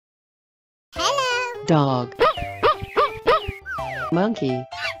Hello. Dog. Monkey.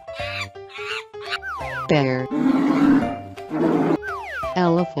 Bear.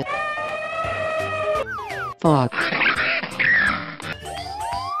 Elephant. Fox.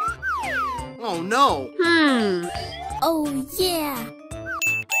 Oh no! Oh yeah.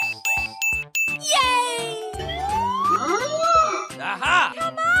 Yay! Aha!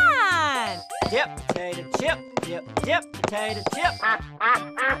 Come on! Dip, potato chip. Dip, dip, potato chip.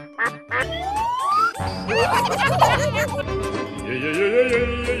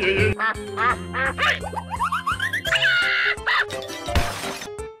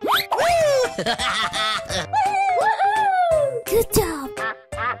 Good job.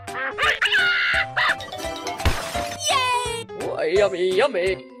 Oh, yummy,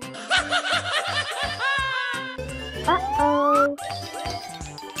 yummy. Uh-oh.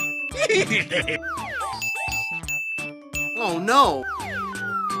 Oh no!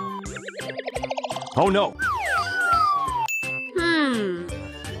 Oh no!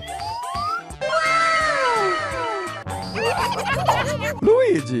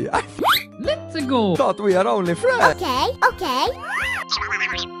 Luigi, I Let's go! thought we are only friends. Okay, okay.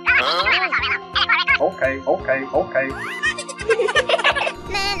 Okay.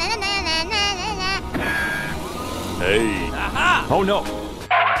 Na na na na na na na. Hey. Aha! Oh no!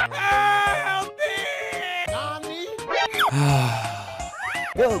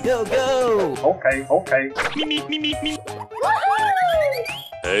 Go, go, go! Okay.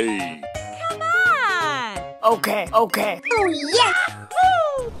 Hey. Come on! Okay. Oh yes.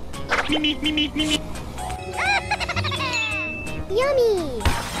 Yummy.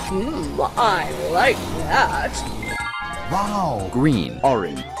 I like that. Wow. Green,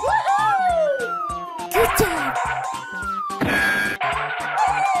 orange. Good job.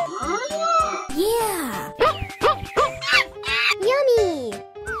 Yeah. Yummy.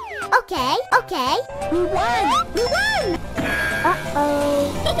 Okay. We won. Uh-oh.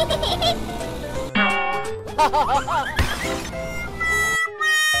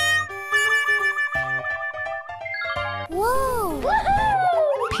 Whoa.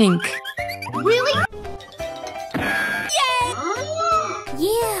 Pink. Really? Yay!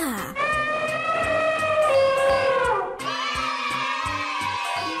 Yeah.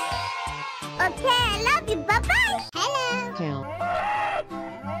 Okay, I love you. Bye-bye. Hello. Cow.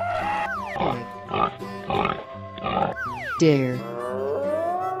 Pig. Deer.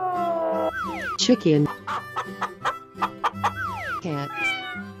 Chicken. Cat.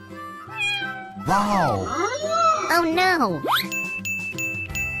 Wow. Oh no.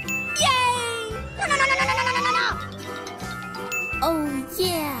 Yay! No. Oh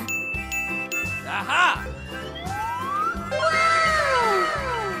yeah. Aha!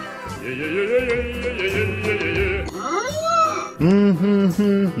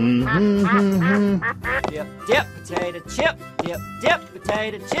 Dip, dip, potato chip. Dip, dip,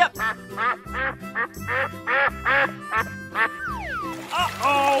 potato chip.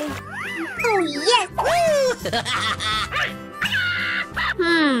 Uh-oh! Oh yes.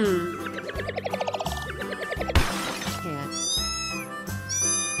 Cat.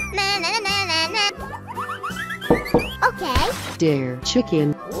 Na. Okay. Deer. Chicken.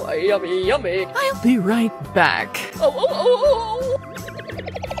 Oh, yummy. I'll be right back. Oh.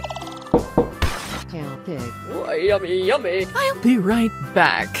 Cow. Pig. Oh, yummy. I'll be right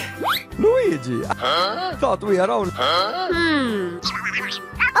back. Luigi, I thought we are only...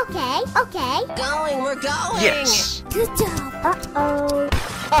 Okay. We're going. Yes. Good job. Uh-oh.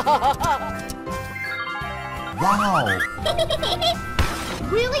 Wow.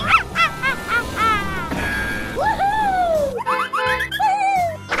 Really? Woohoo!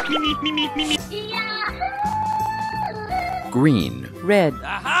 Green. Red.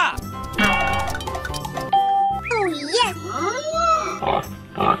 Aha! Oh yes.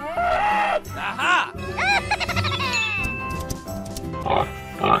 Aha!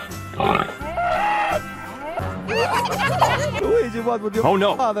 Luigi, what would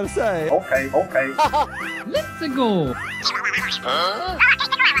your father say? Okay. Let's go!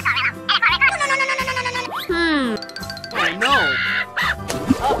 Oh no!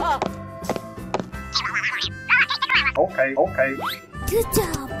 Okay. Good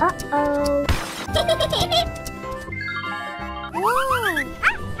job. Uh-oh. Whoa.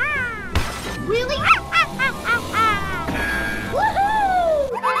 Really? Woohoo!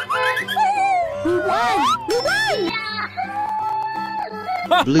 We won!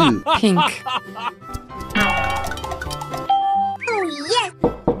 Blue. Pink. Oh yes!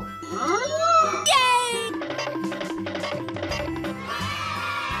 Yay!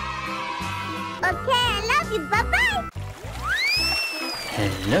 Okay, I love you. Bye-bye.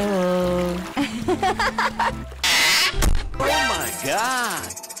 Hello. Oh my God!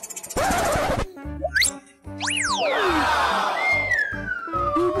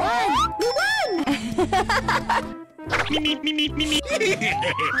 We won! We won!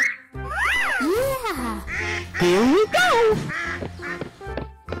 Yeah! Here we go!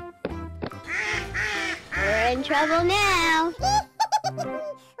 We're in trouble now!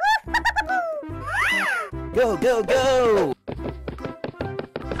 Go, go, go!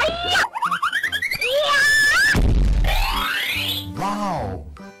 Wow.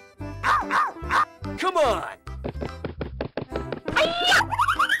 Come on!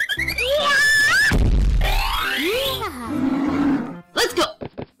 Let's go!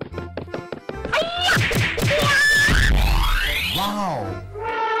 Wow.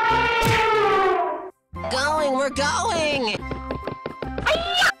 Going, we're going!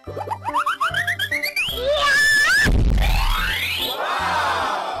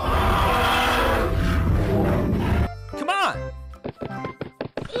 Come on!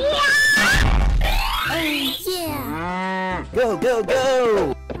 Yeah! Go, go,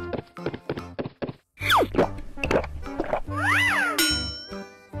 go!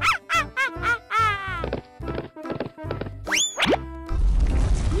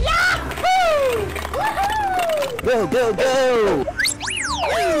 Go, go, go!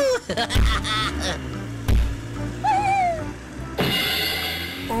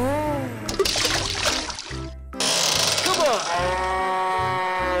 Come on!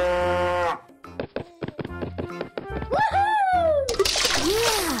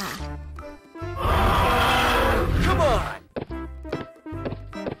 Yeah! Come on!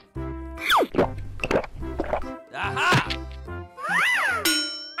 Aha!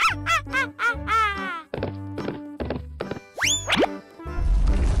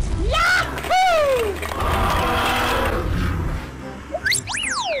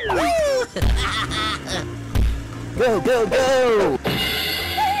 Go, go, go!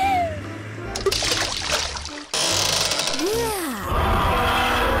 Yeah!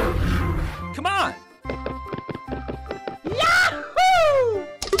 Come on!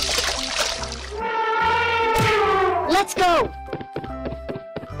 Let's go!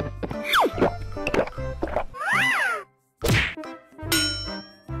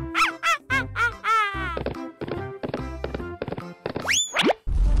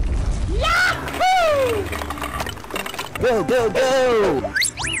 Go, go, go!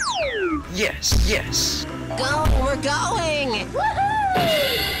 Yes, yes! Going, we're going!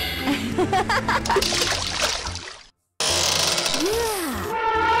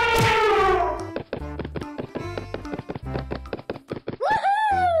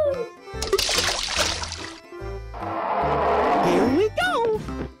 Here we go!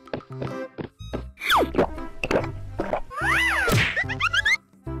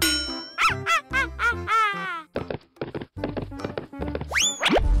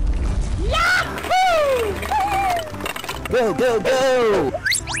 Go, go, go!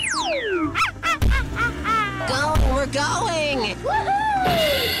 Going, we're going!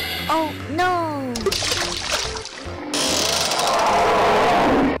 Oh no!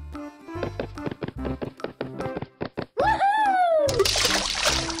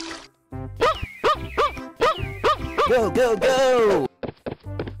 Go, go, go!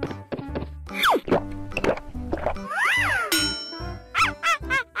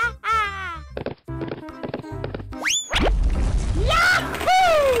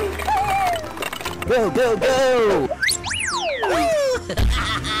 Go, go, go!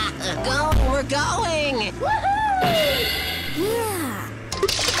 Going, we're going! Yeah!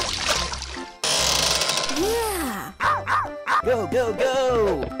 Yeah! Go, go,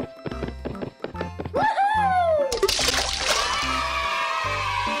 go!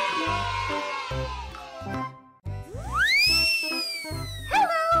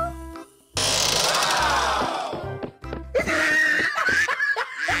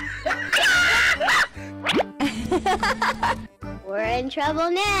 We're in trouble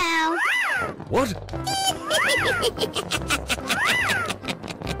now! What?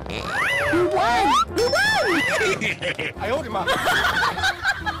 We won! We won! I owed him up.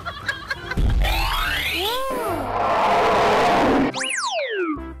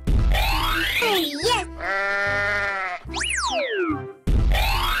 Hey, yes!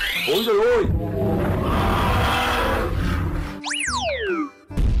 Ôi trời ơi.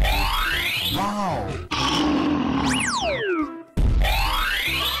 Wow.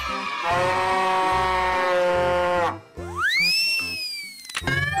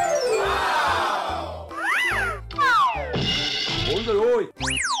 Ôi trời ơi.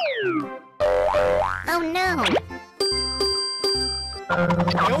 Oh no!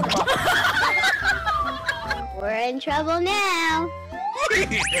 We're in trouble now.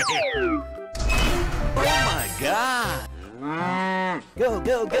 Oh my God! Go,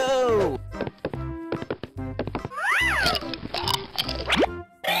 go, go!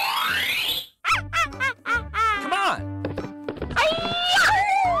 Come on!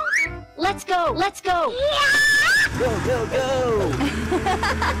 Let's go, let's go. Go, go, go!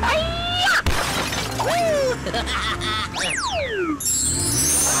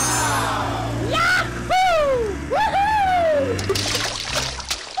 Yahoo! Woohoo!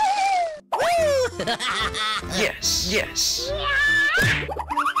 Yes, yes.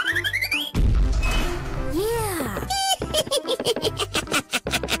 Yeah.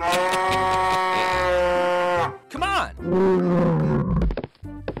 Come on!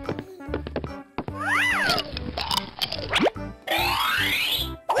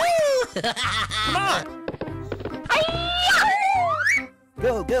 Come on!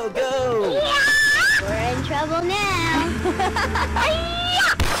 Go, go, go! We're in trouble now.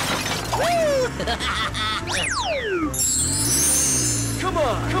 Come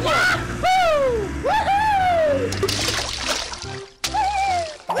on! Come on! Yahoo! Woohoo!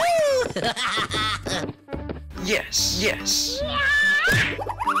 Yes, yes.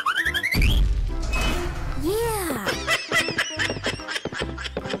 Yeah.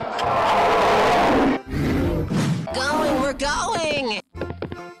 Going, we're going!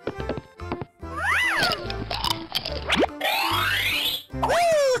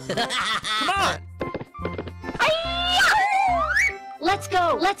 Come on! Let's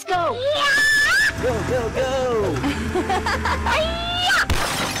go, let's go. Go, go, go!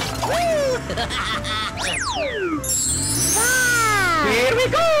 Here we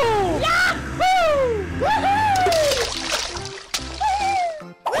go! Yahoo! Woohoo!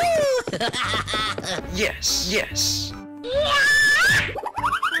 Yes, yes.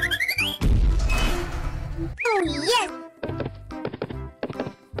 Oh, yes!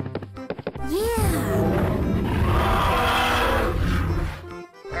 Yeah!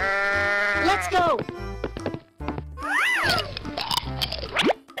 Let's go!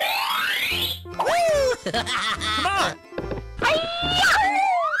 Come on!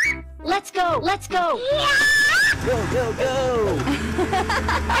 Let's go! Let's go! Go, go, go!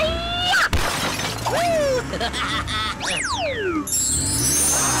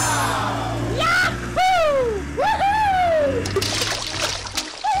 Yahoo! Woohoo!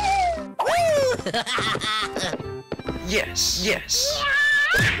 Yes, yes.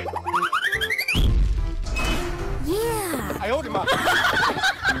 Yeah! I owed him up.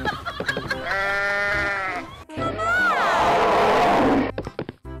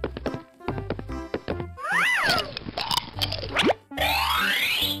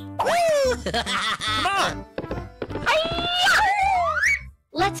 Come on!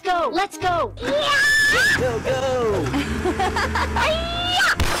 Let's go! Let's go! Go, go!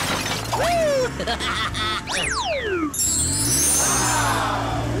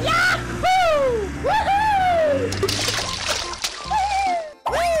 Yahoo! Woohoo!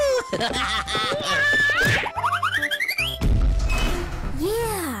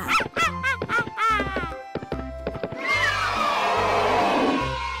 Yeah!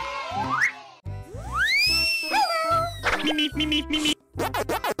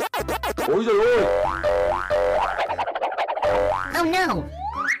 Oh no!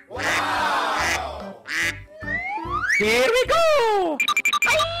 Here we go!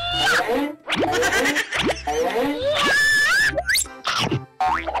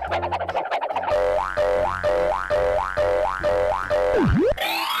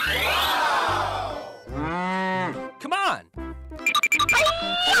 Come on!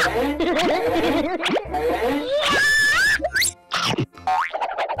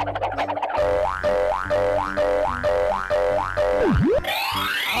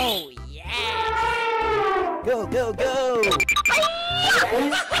 Oh, yeah! Go, go, go!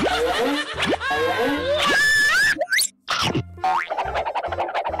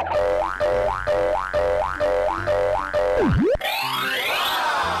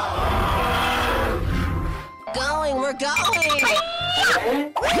 Going, we're going!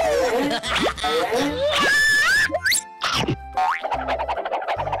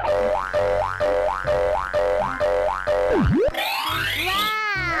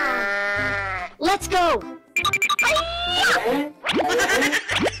 Let's go!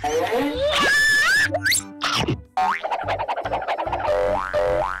 Oh yeah!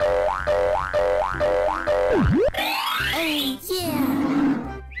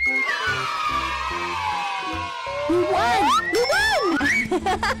 We won! We won!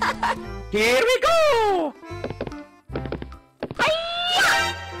 Here we go!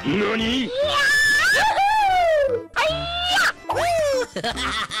 Nani?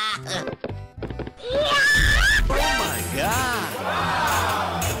 Oh my god!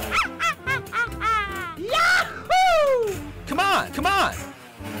 Yahoo! Come on, come on!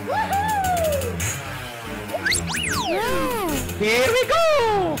 Here we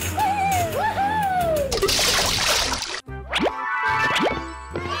go!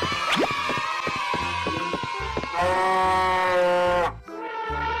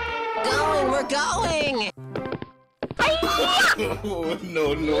 Going, we're going! Oh,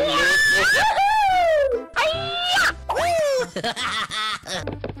 no, no, no.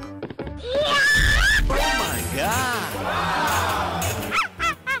 Oh my god!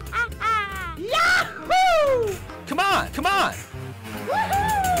 Yahoo! Come on, come on!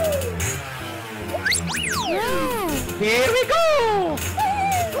 Here we go!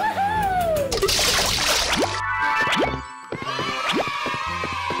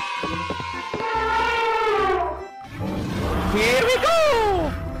 Here we go!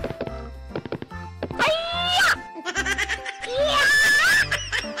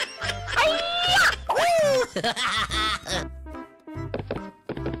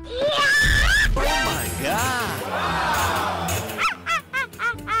 Oh my god!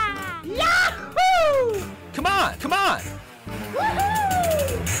 Yahoo! Come on, come on!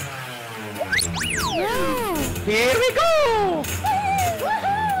 Here we go!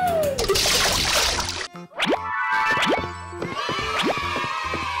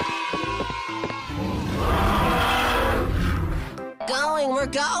 Going, we're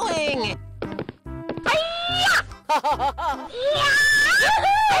going! Oh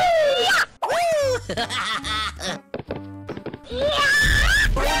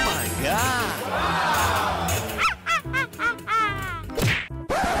my god!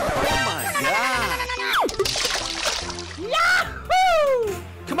 Oh my god! Yahoo!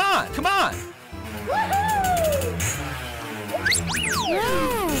 Come on, come on!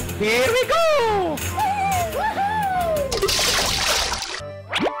 Here we go!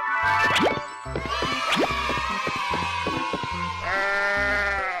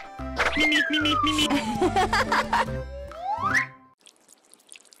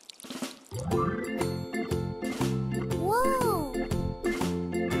 Whoa!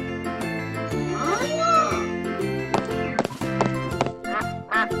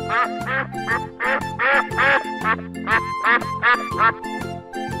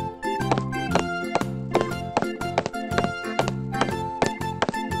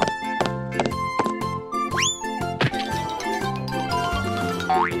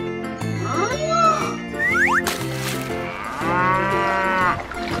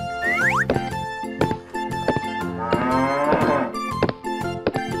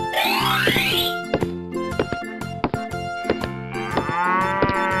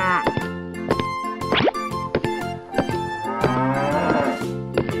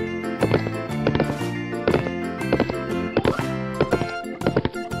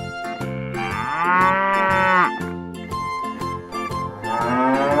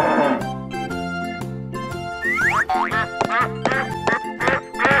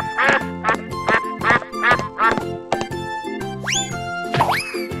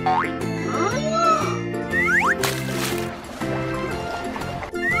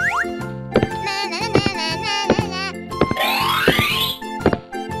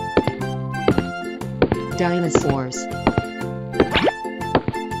 Dinosaurs.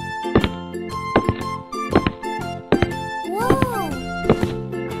 Whoa!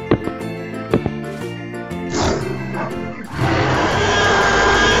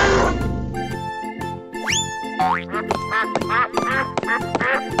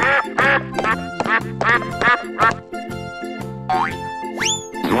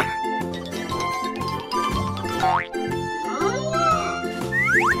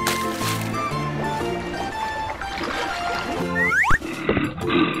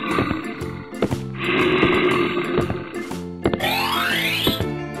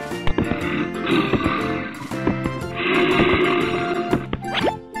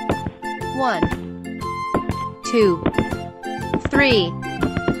 One, two, three.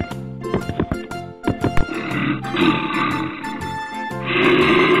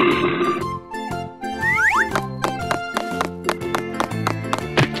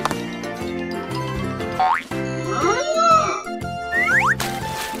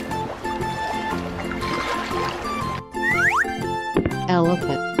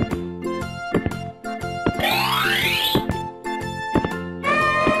 Elephant.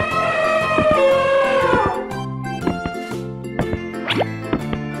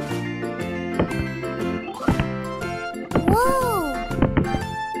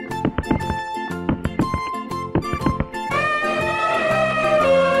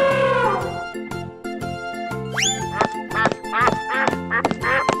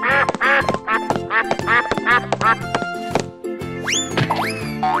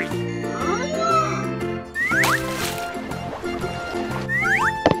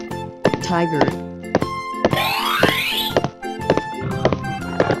 Tiger.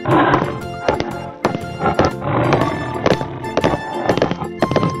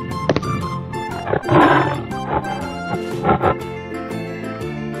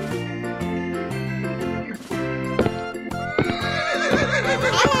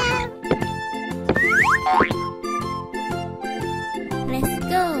 Let's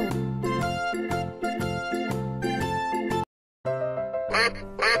go.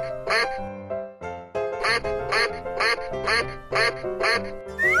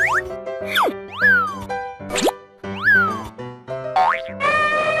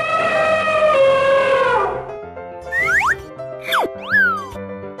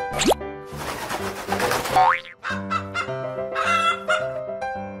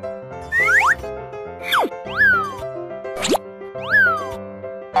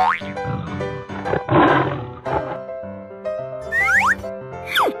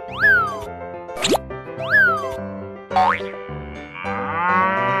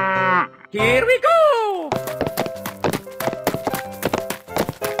 Here we go!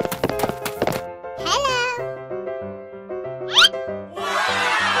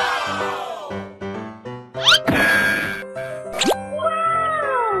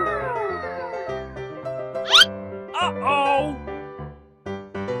 Uh-oh!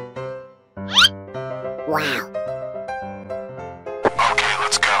 Wow.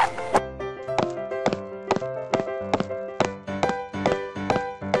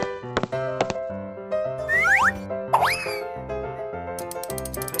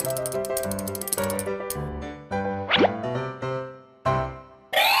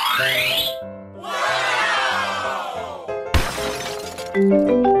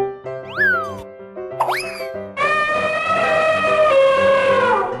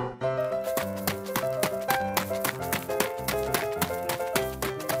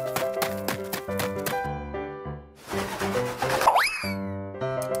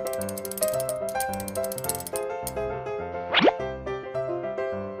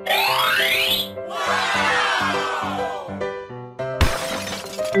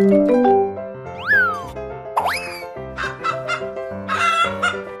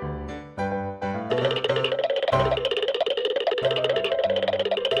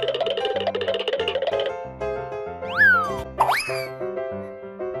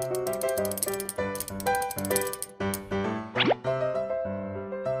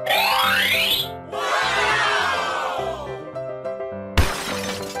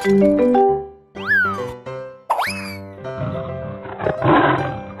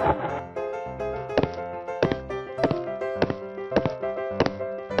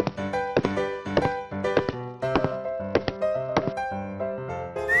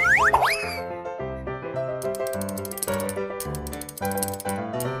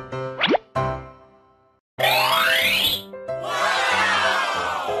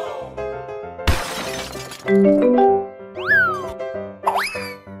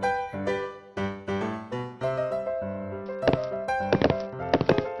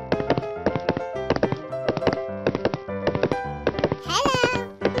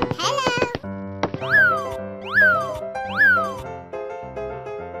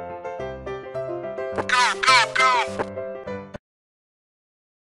 Okay, let's go.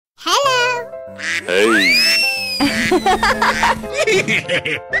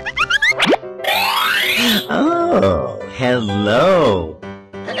 Oh, hello.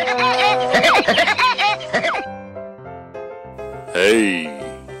 Hey.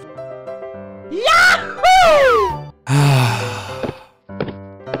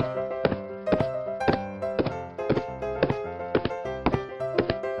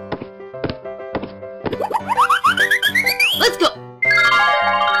 Let's go!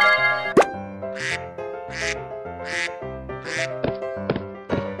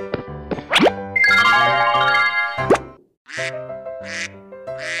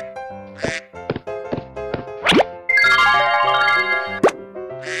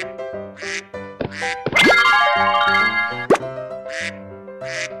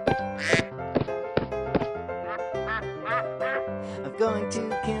 I'm going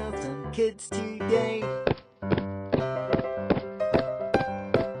to kill some kids today.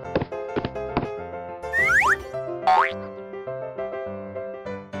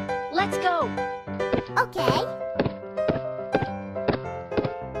 Let's go. Okay.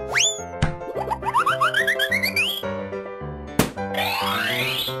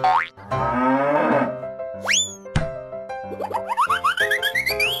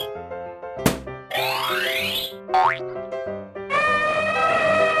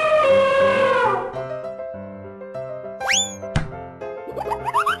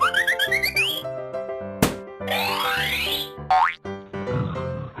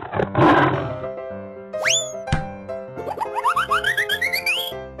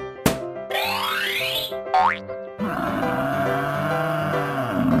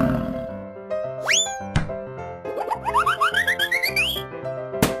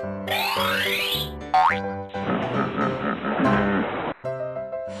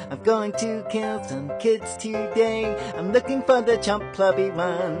 I'm going to kill some kids today. I'm looking for the chump clubby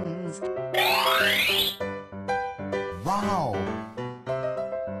ones. Wow.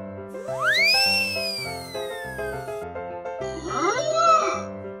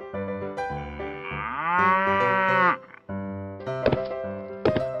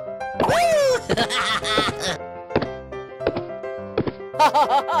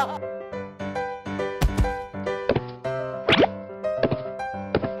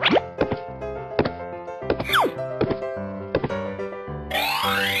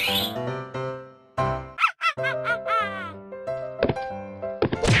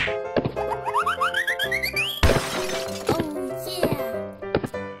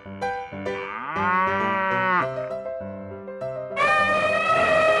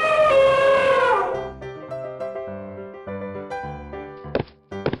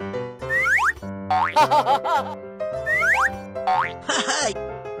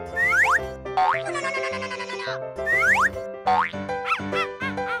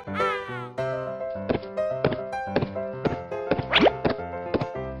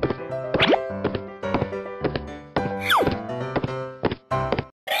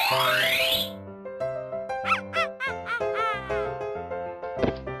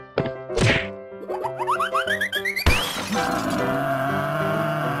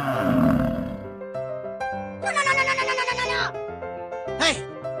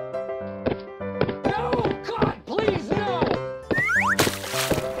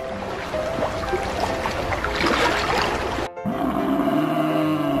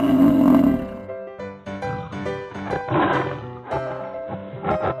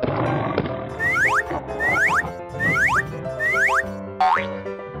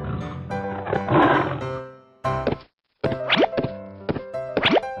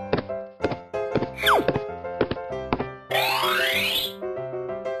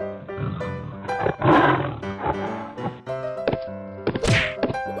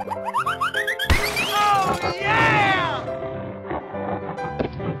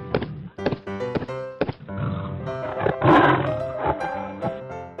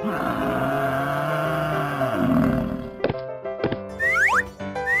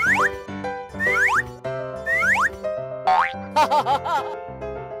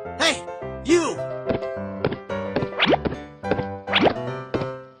 Hey, you!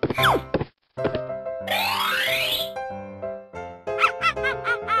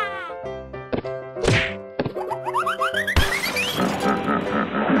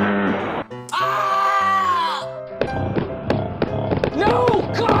 No!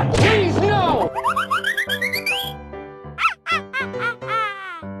 God, please, no!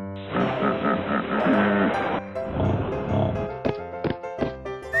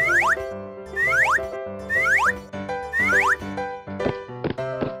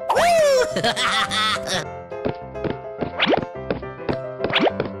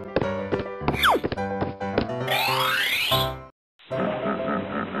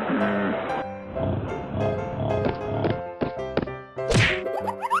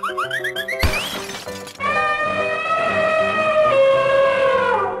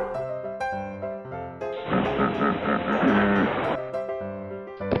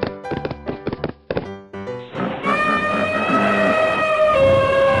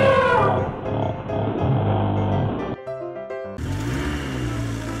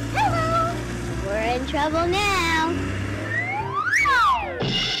 We're in trouble now.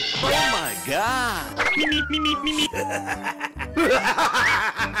 Oh my god!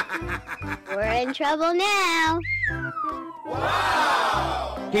 We're in trouble now.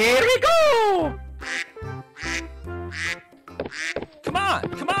 Here we go! Come on,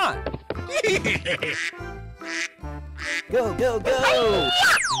 come on! Go, go, go!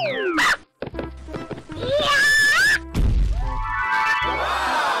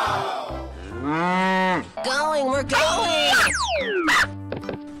 Going, we're going!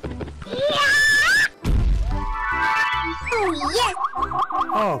 Oh, yes!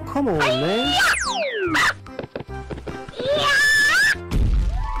 Oh, come on, man.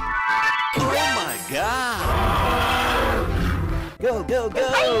 Oh my god! Go, go,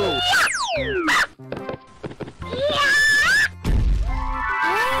 go!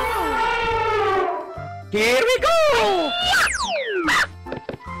 Here we go!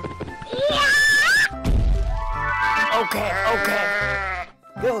 Okay, okay.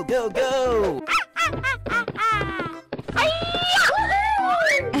 Go, go, go!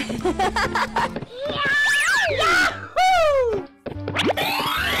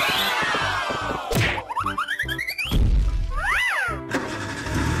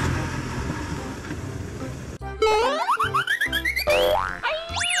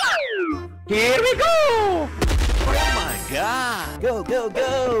 Here we go! Oh my God! Go, go,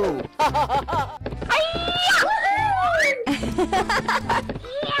 go!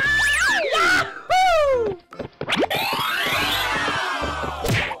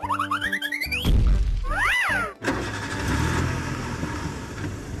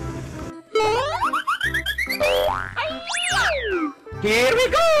 Here we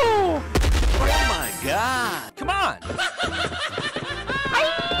go! Oh my God! Come on.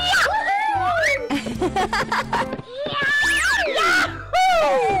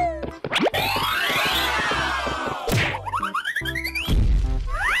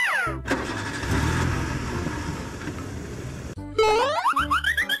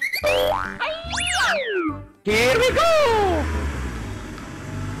 Here we go!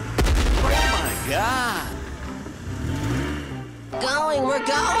 Oh my God! Going, we're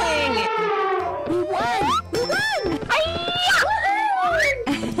going! We won! We won!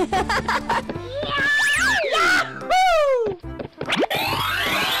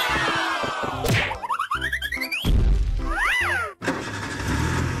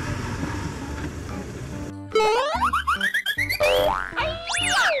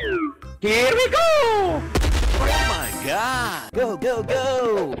 Here we go! Oh my God! Go, go,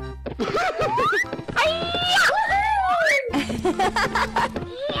 go!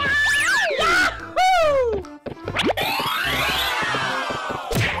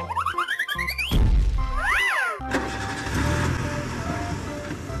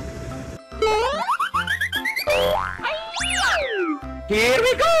 Here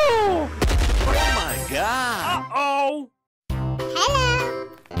we go! Oh my God! Uh-oh.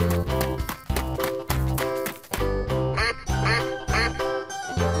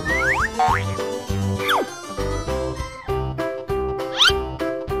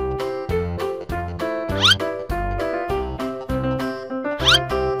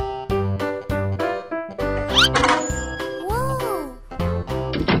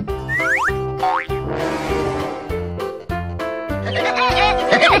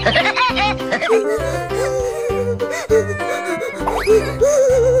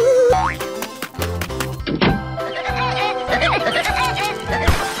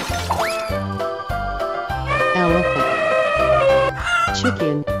 Elephant.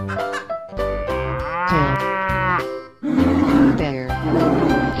 Chicken. Cow. Bear.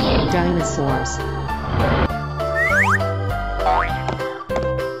 Dinosaurs.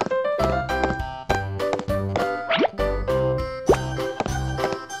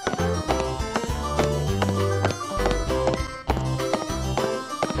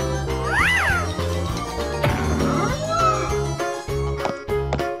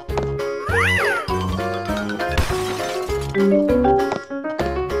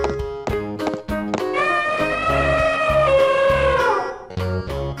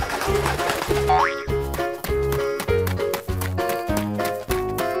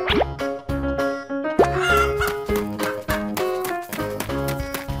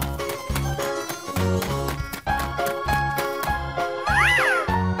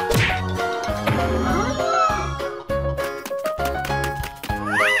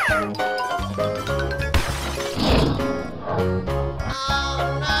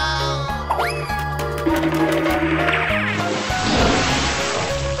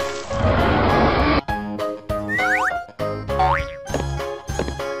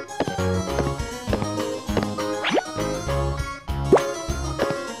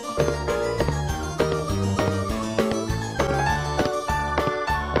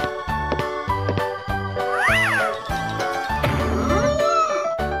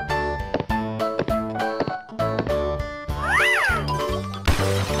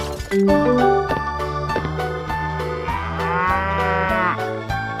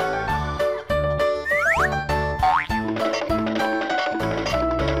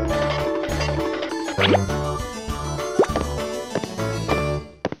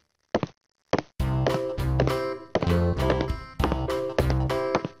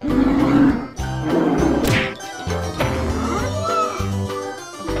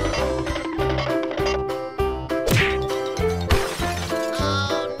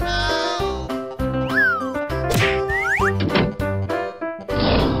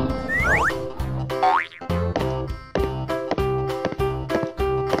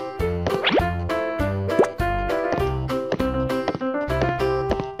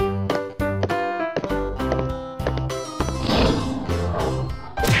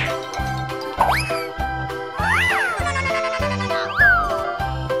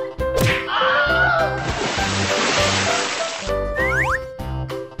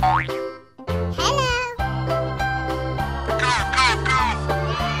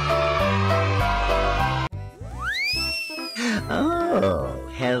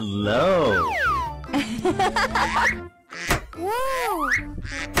 Hello. Whoa!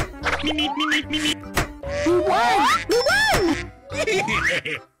 Me. We won! We won!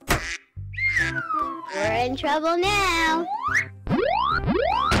 We're in trouble now.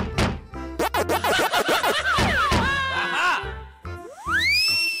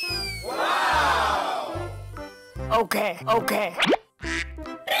 Okay.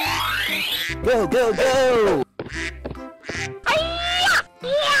 Go, go, go.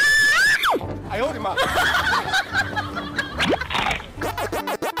 I hold him up.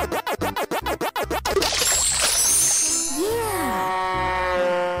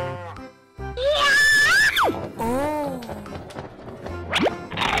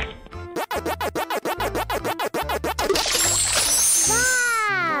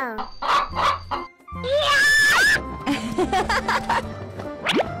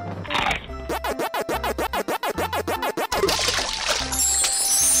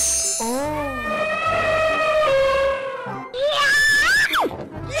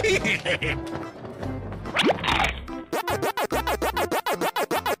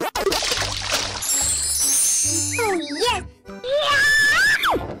 Oh, yes!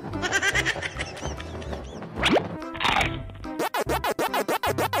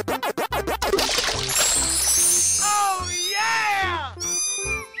 Oh, yeah!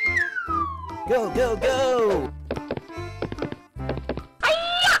 Go, go, go.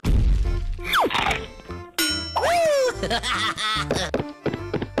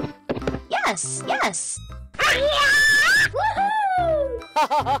 Yes, yes.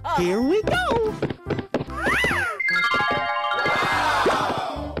 Here we go.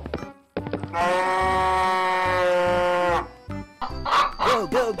 Go,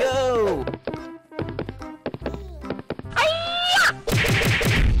 go, go.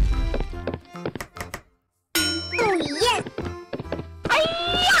 Oh, yes!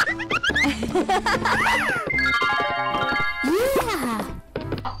 Yeah!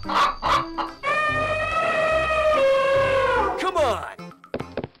 Come on!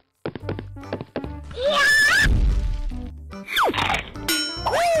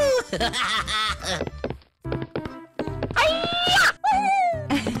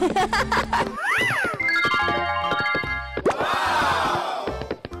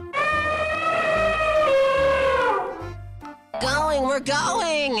 Going, we're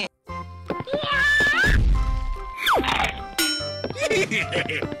going!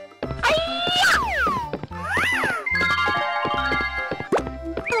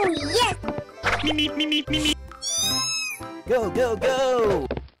 Oh, yes! Go, go, go.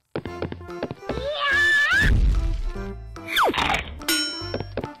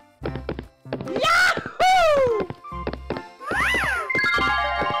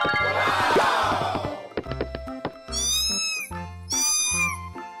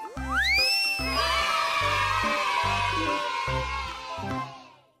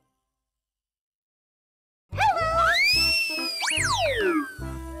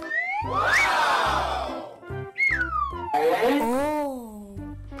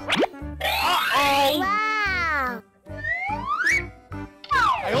 Wow!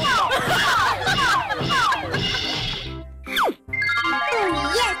 Oh,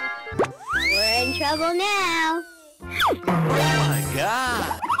 yes! We're in trouble now. Oh my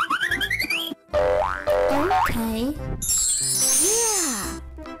God! Okay. Yeah!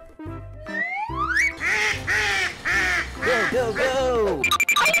 Go, go, go.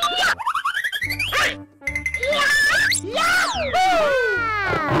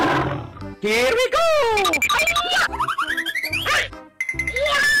 Here we go.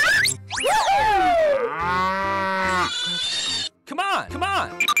 Come on! Come on!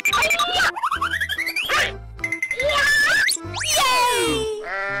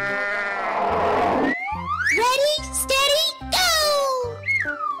 Ready, steady, go!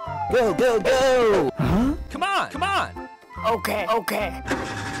 Go, go, go. Come on! Come on! Okay. Okay.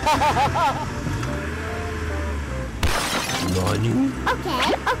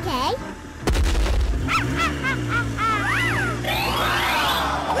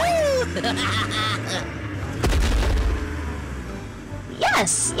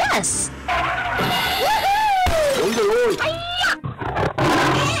 Yes, yes.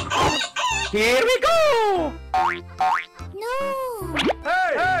 Here we go. No!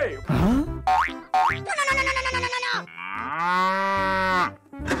 Hey!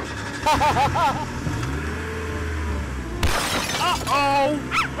 Uh-oh.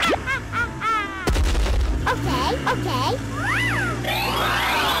 Okay.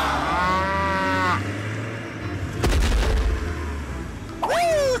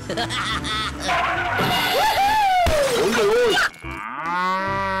 Woohoo!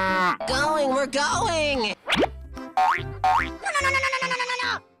 Going, we're going!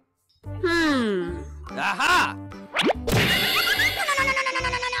 Aha!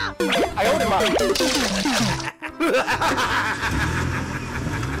 I own him up.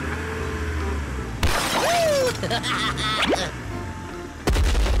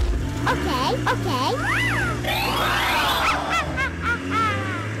 Okay.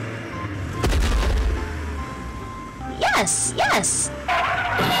 Yes, yes.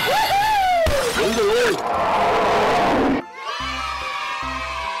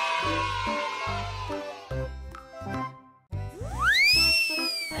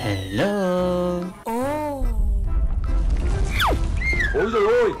 Hello. Oh. Ôi giời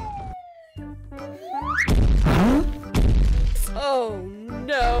ơi. Oh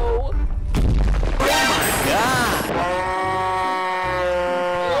no! Oh my god!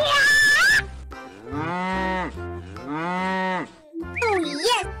 Oh,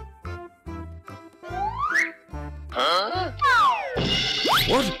 yes. Huh?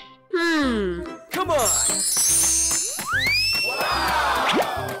 What? Come on!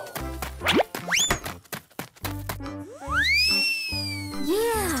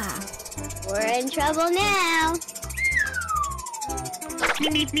 Yeah. We're in trouble now.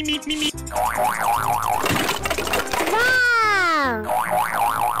 Wow.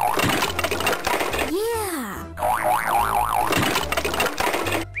 Yeah.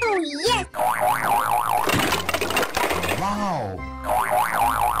 Oh, yes. Wow.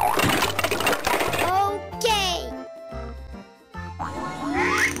 Okay.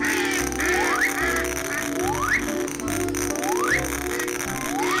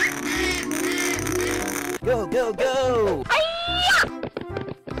 Go, go, go.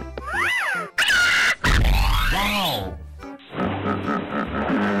 Wow.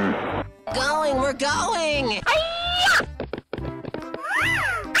 Going, we're going!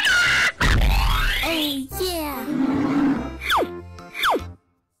 Oh, yeah.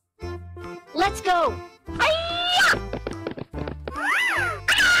 Let's go.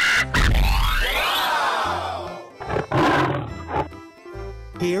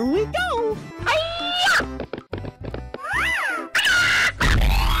 Here we go.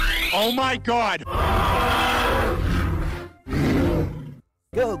 Oh my god.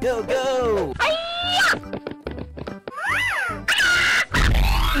 Go, go, go.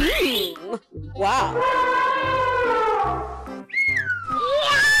 Wow.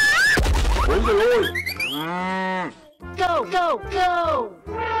 Ôi giời ơi. Go, go, go.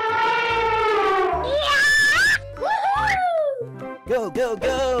 Go, go,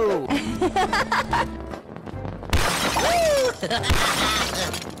 go.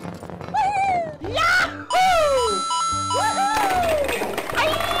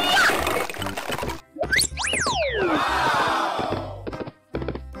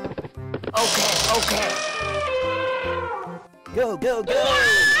 Okay. Go, go, go.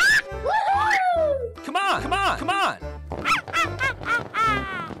 Come on!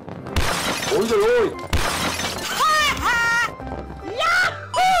 Ôi giời ơi.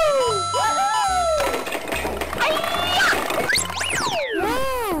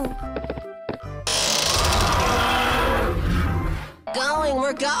 Going,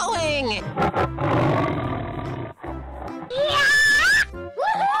 we're going!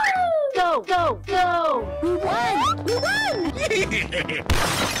 Go, go, go. We won!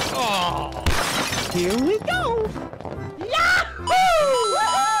 Oh! Here we go.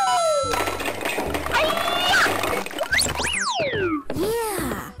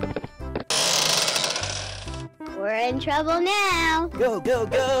 Yeah. We're in trouble now. Go, go,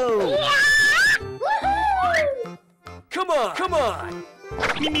 go. Come on!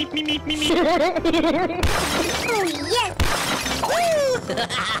 Oh, yes.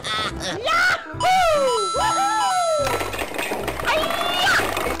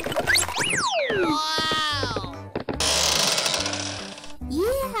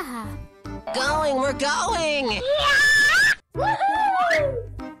 Yeah. Going, we're going!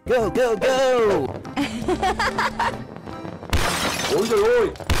 Go, go, go. Ôi giời ơi.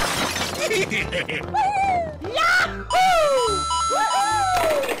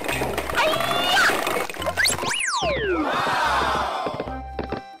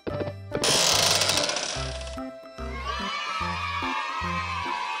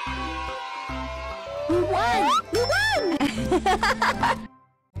 We won!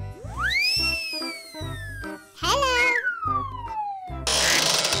 Hello.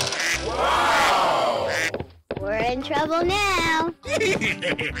 Wow. We're in trouble now. Ready,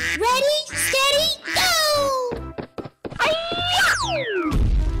 steady, go!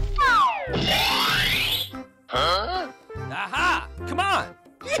 Huh? Aha! Come on!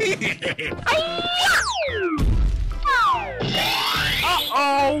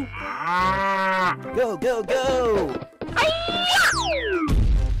 Uh-oh! Go, go, go!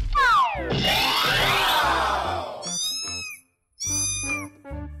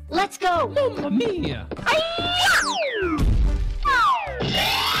 Let's go. Mamma mia! Oh,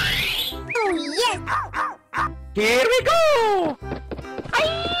 yes. Here we go!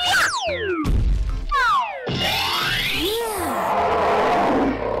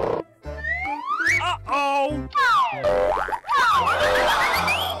 Uh-oh!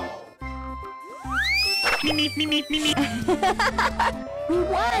 Me. We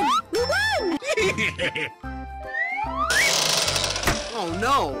won. We won. Oh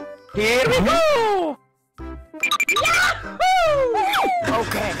no! Here we go!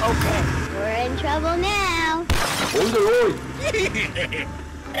 Okay. We're in trouble now. Ôi trời ơi!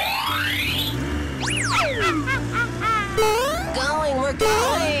 Going, we're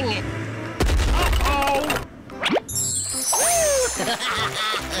going. Uh-oh!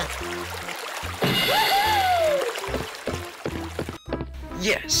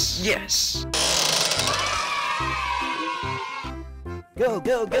 Yes. Go,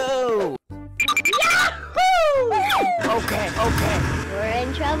 go, go! Okay. We're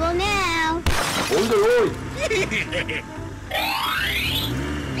in trouble now. Ôi trời ơi!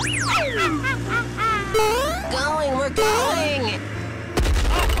 Going, we're going.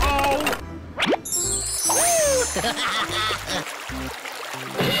 Uh-oh!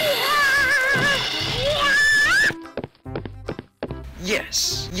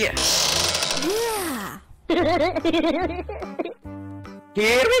 Yes. Yeah.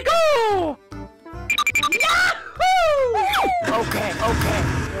 Here we go! Okay.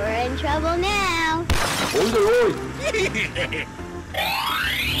 We're in trouble now. Ôi trời ơi!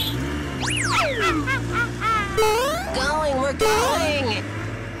 Going, we're going.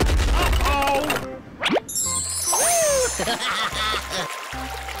 Uh-oh!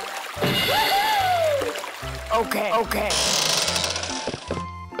 Okay.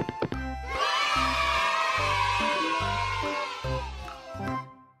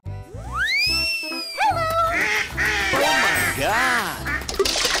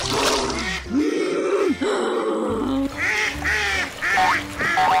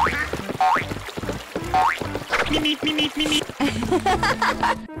 Me.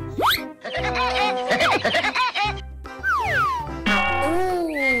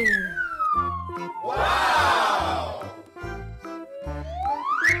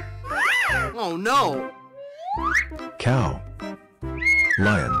 Oh no! Cow.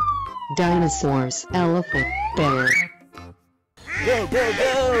 Lion. Dinosaurs, elephant, bear. Go, go,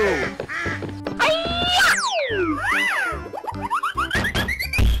 go!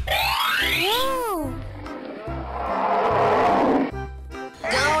 Whoa.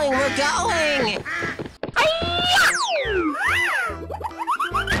 Going, we're going.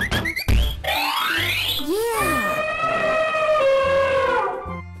 Yeah.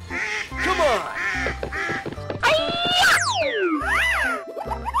 Come on!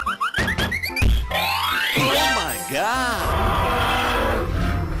 Oh my god!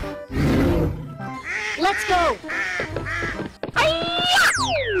 Let's go.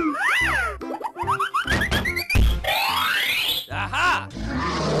 Aha!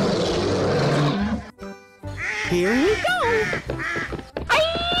 Here we go!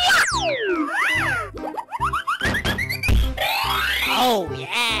 Oh,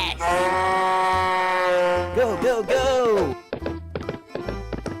 yes. Go, go, go!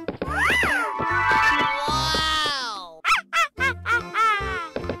 Wow.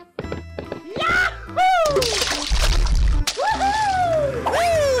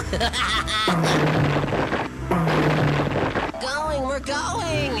 Going, we're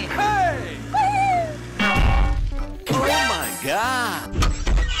going. Hey! Oh my god!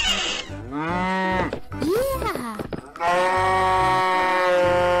 Yeah.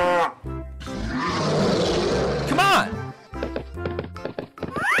 Come on!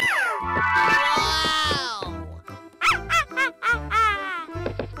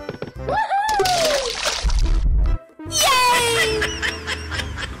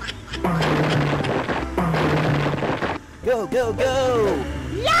 Go, go, go!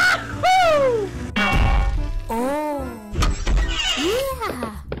 Yahoo! Oh.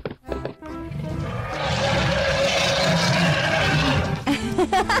 Yeah.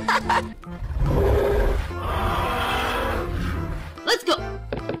 Let's go.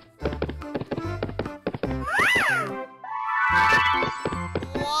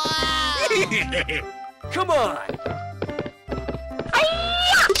 Come on!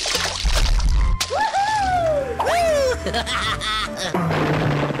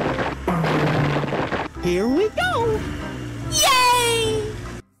 Here we go! Yay!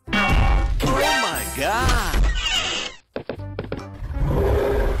 Oh my God!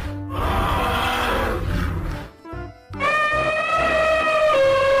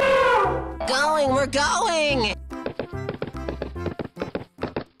 We're going!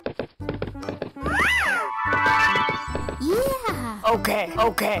 Yeah! Okay,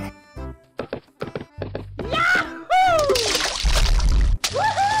 okay. Yahoo!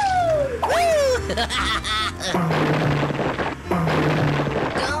 Woohoo!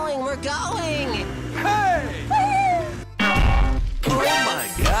 We're going! Hey! Oh my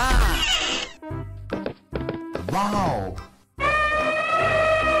God! Wow!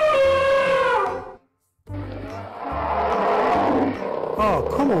 Oh,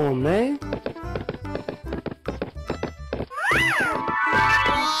 come on, man.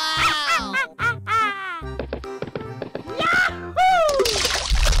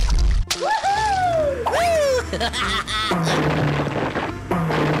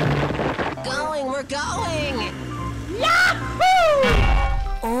 We're going! Yahoo!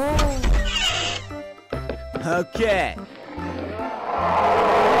 Oh! Okay.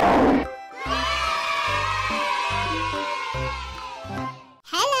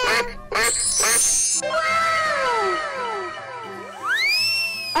 Hello! Wow!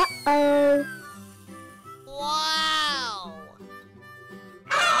 Uh-oh! Wow!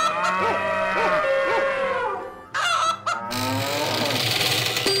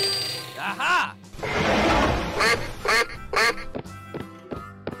 Aha!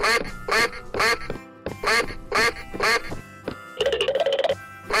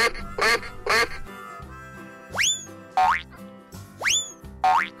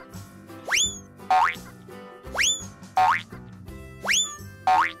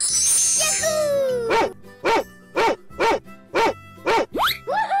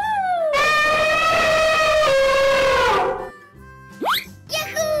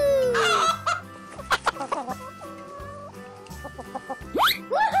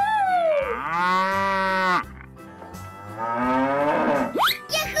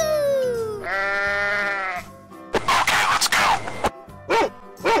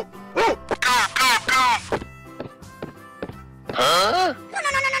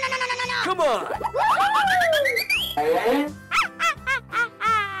 Come on!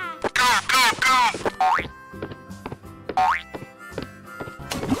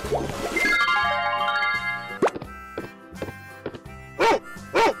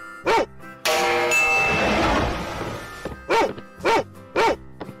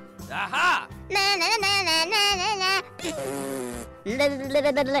 Aha! Na na na na na na na.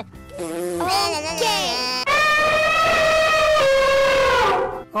 Okay.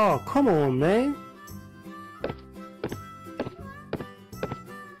 Oh, come on, man.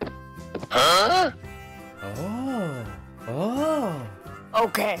 Huh? Oh. Oh.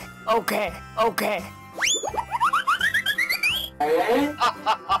 Okay, okay, okay.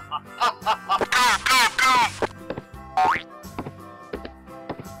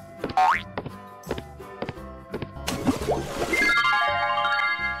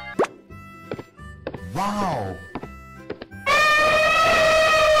 Wow.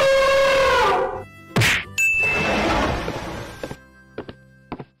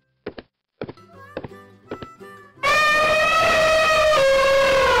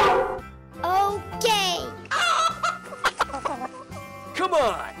 Okay. Come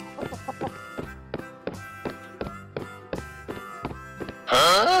on!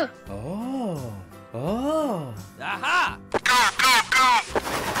 Huh? Oh. Oh. Aha!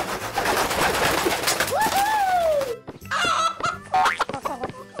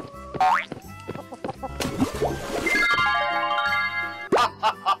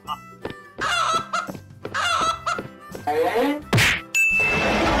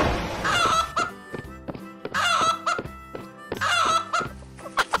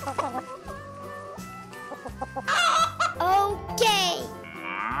 Okay.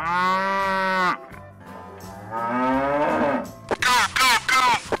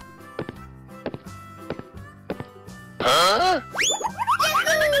 Huh?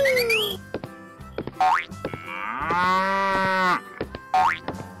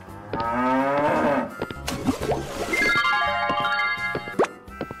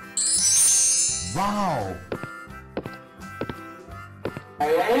 Wow.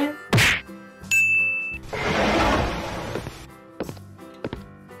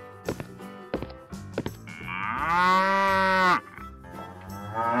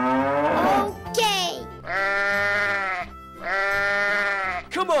 Okay.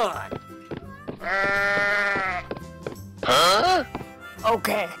 Come on! Huh?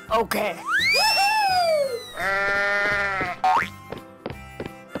 Okay, okay. Woohoo! Yeah.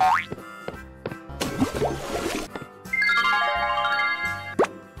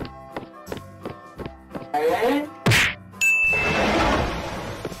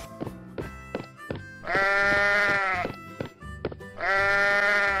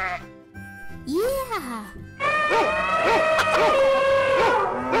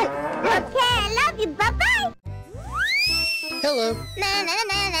 Okay, I love you. Bye-bye. Hello. Na, na,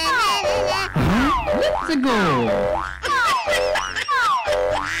 na, na, na, na. Let's go.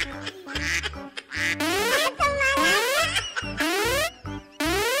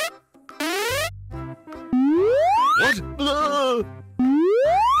 What?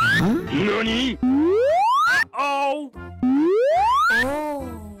 Nani? Oh! Oh.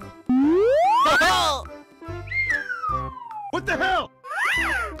 What the hell?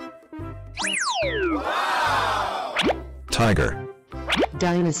 Tiger.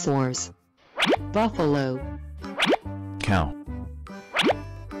 Dinosaurs. Buffalo. Cow.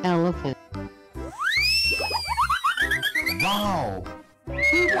 Elephant. Wow.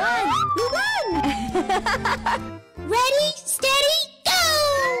 We won! We won! Ready, steady, go!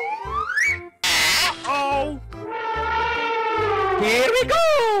 Oh! Here we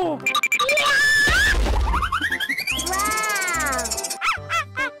go! Wow!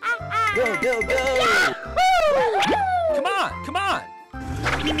 Go, go, go! Come on, come on!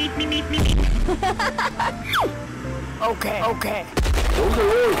 Okay, okay.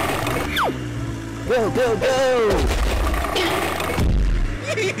 Go, go, go!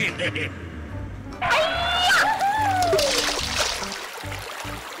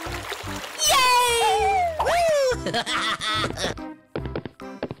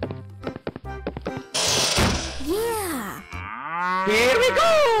 Yeah! Here we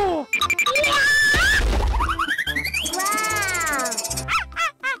go! Wow!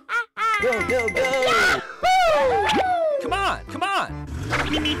 Go, go, go! Come on, come on!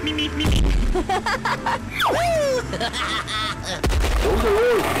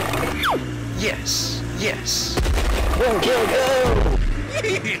 Yes, yes. Go, go, go!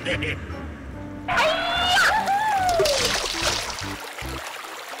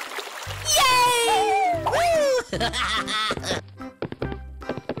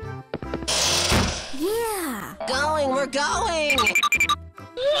 Yeah! Going, we're going!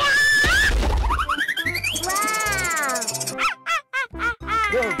 Wow!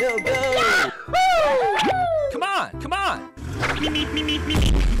 Go, go, go! Come on, come on!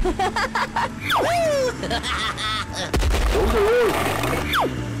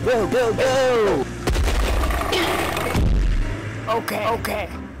 Go, go, go! Okay, okay.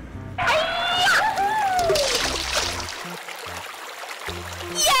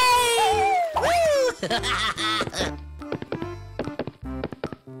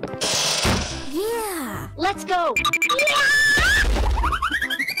 Yeah! Let's go.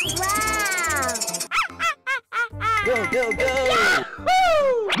 Wow! Go, go, go!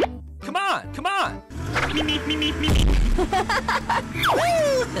 Come on, come on!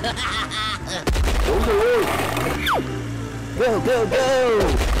 Go, go, go!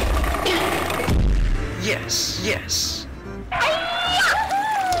 Yes, yes.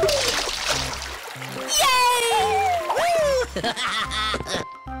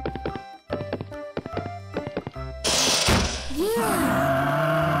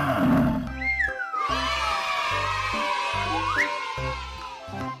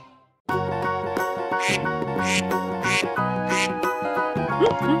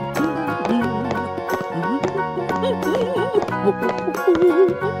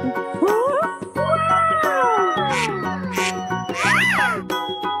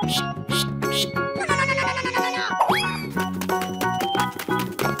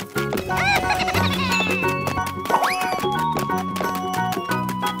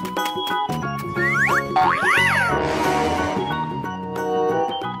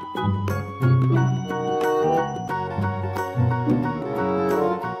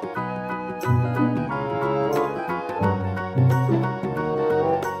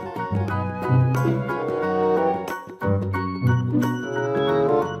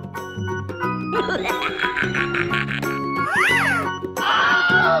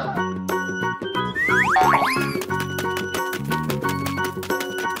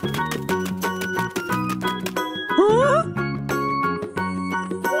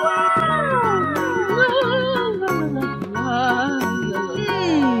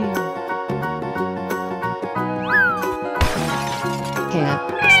 Cat.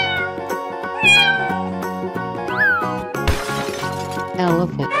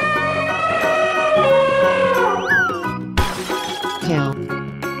 Elephant. Cow.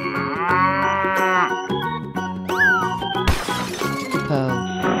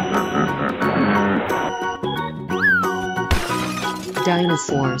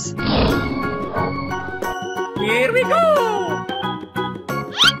 Dinosaurs. Here we go!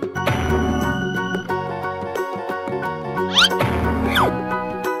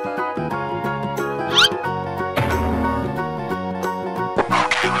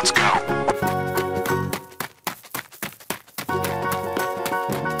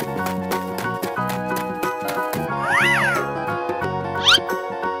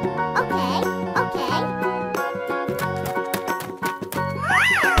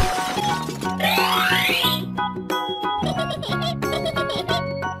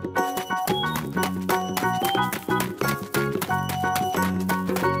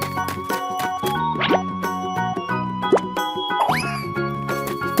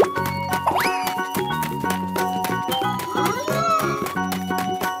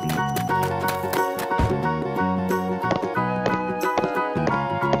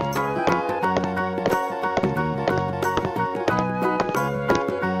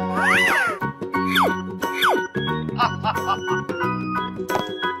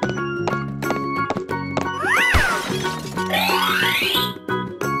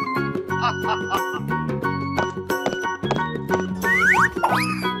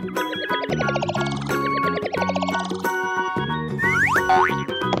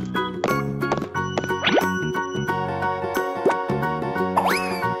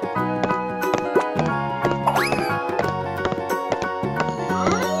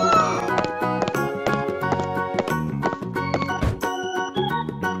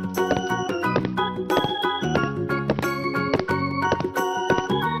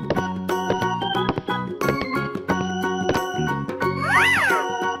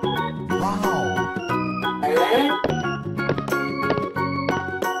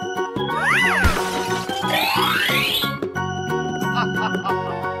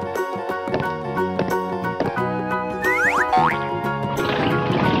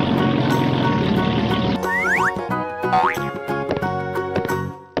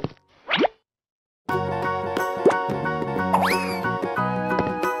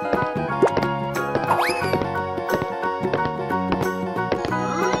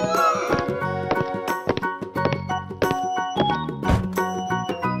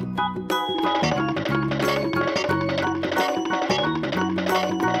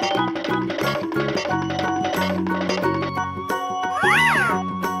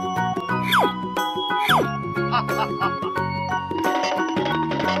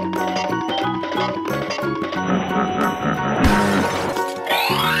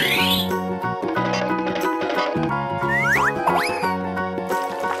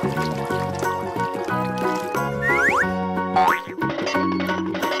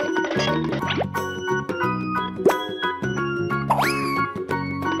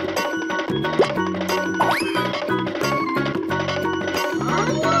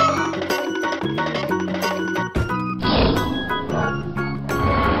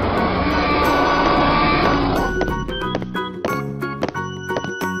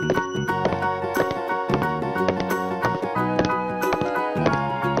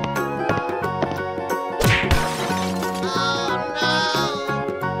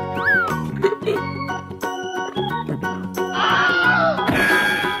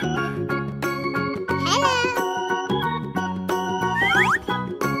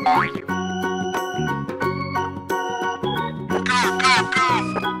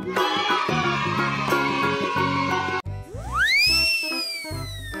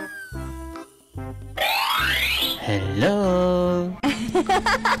 Hello.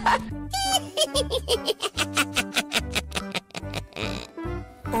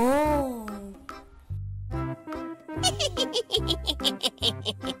 Oh.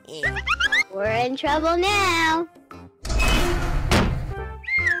 We're in trouble now.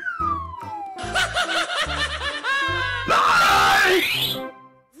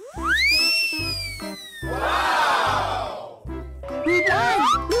 Wow! We won!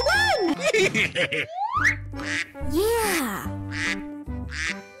 We won! Yeah!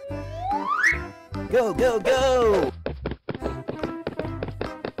 Go, go, go!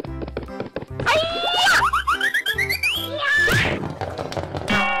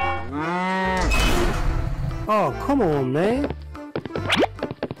 Oh, come on, man.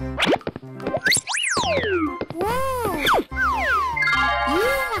 Wow!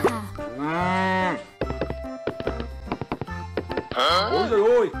 Yeah! Oi, oi,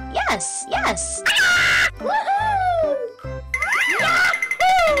 oi. Yes, yes. Woohoo!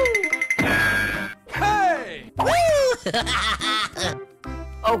 Hey!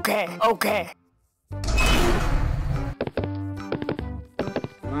 Okay, okay.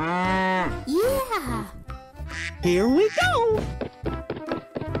 Yeah! Here we go.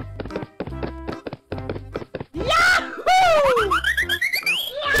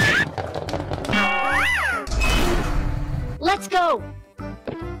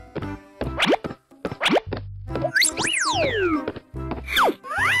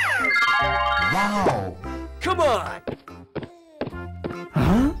 Wow. Come on.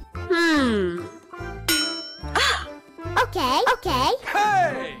 Huh? Okay, okay.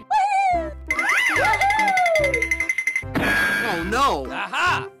 Hey! Oh no!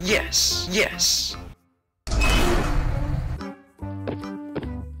 Aha! Yes, yes.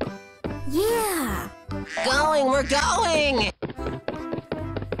 Yeah. Going, we're going!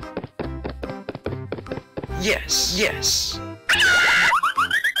 Yes, yes.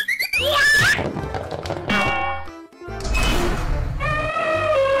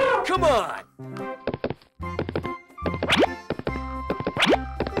 Come on.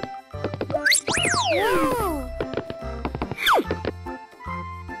 Wow.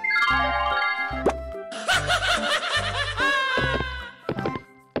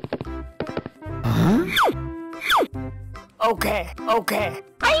 Okay, okay.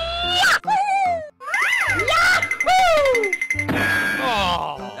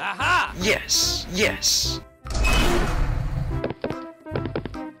 Oh. Aha! Yes, yes.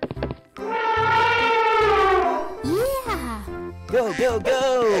 Yeah. Go, go,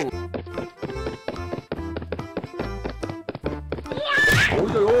 go! Ôi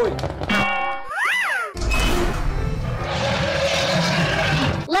trời ơi.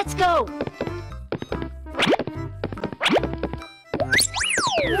 Let's go.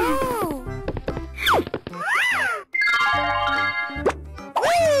 Wow.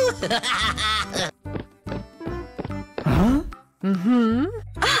 Huh?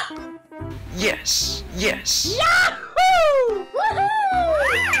 Yes, yes.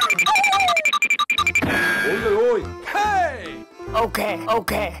 Ôi trời ơi. Hey! Okay,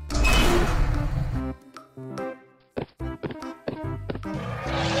 okay.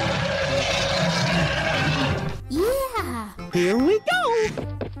 Yeah. Here we go!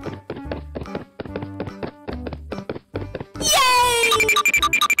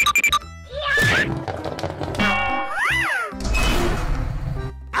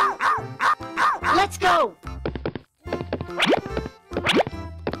 Let's go.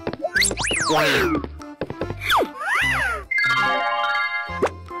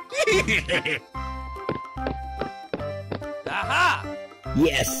 Aha!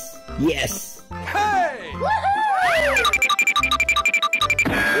 Yes, yes. Hey!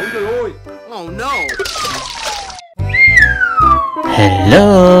 Ôi trời ơi. Oh no!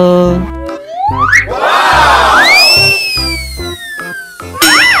 Hello.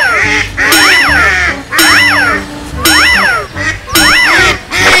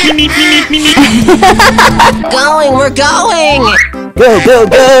 Going, we're going! Go, go,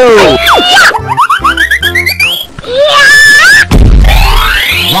 go!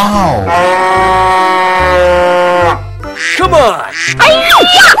 Wow. Come on!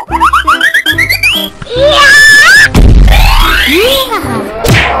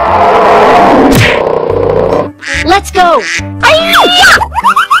 Let's go.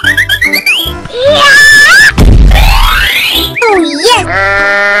 Oh, yes.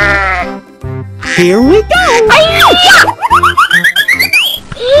 Here we go!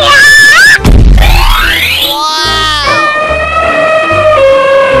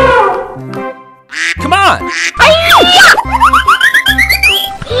 Come on!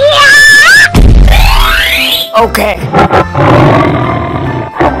 Okay.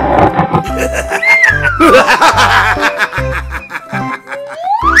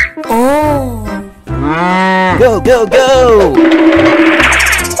 Oh. Go, go, go!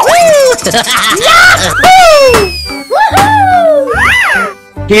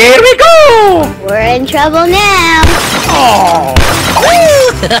 Here we go! We're in trouble now. Oh!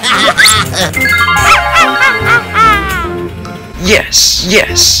 Yes,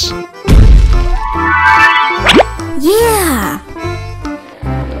 yes. Yeah.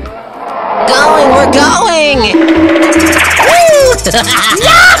 Going, we're going!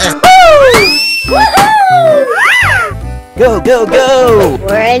 Go, go, go!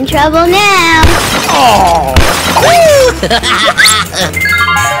 We're in trouble now. Oh!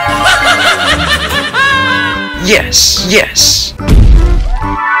 Yes, yes.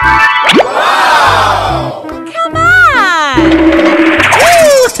 Come on.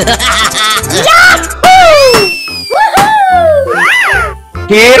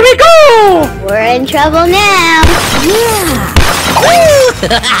 Here we go! We're in trouble now. Yeah.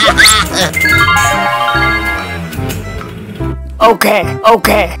 Okay,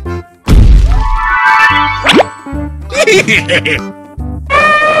 okay.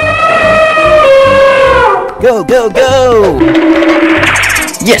 Go, go, go!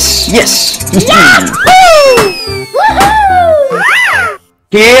 Yes, yes.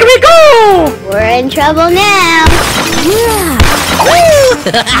 Here we go! We're in trouble now. Yeah.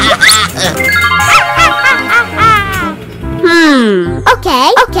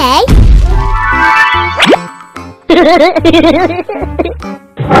 Okay, okay.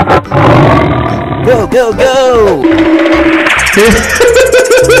 Go, go, go!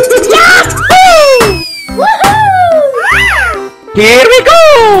 Here we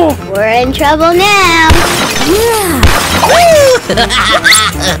go! We're in trouble now.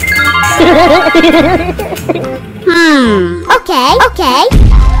 Okay, okay.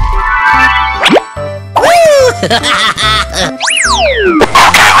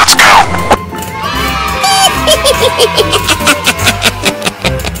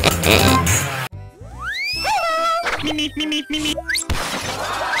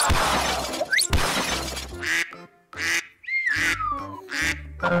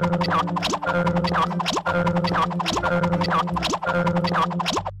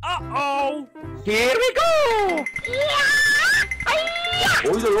 Uh-oh! Here we go!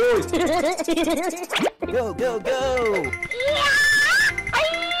 Go, go, go!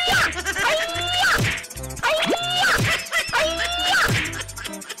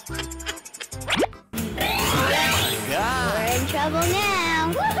 We're in trouble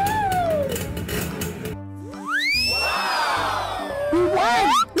now. We won!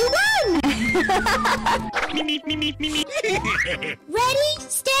 We won! Ready,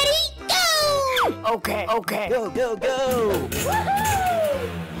 steady, go! Okay, okay. Go, go, go!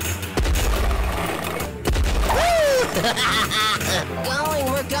 Going,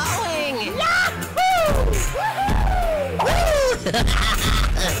 we're going!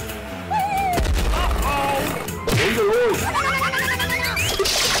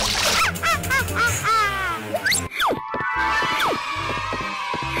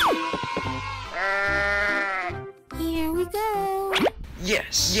 Here we go.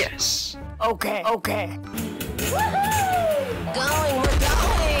 Yes, yes. Okay, okay. Going, we're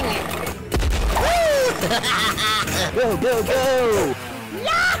going! Go, go, go!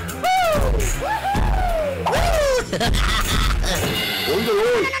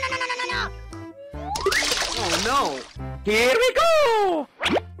 Oh no! Here we go!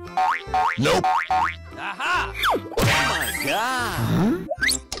 Nope. Aha! Oh my god!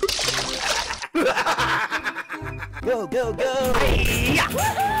 Go, go, go!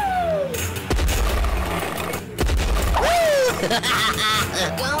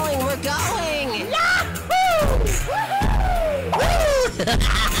 Going, we're going!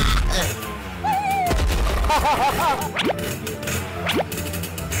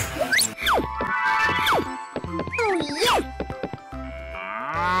 Oh, yeah!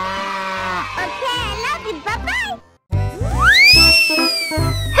 Okay, I love you. Bye-bye.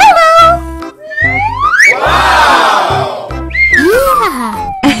 Hello!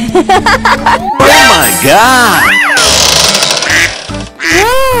 Oh my god!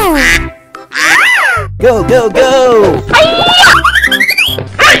 Go, go, go!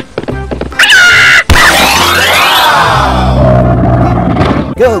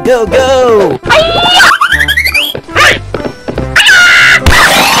 Go, go, go!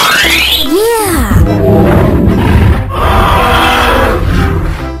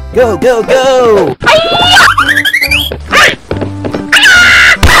 Go, go, go!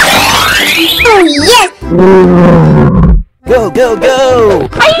 Oh, yes! Go, go, go!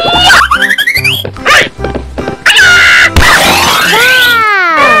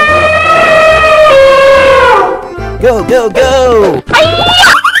 Go, go, go!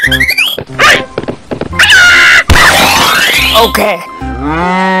 Okay.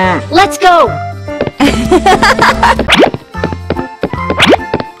 Let's go.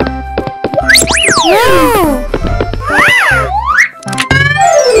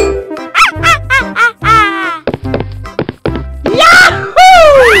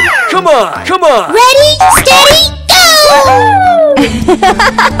 Come on! Come on! Ready, steady,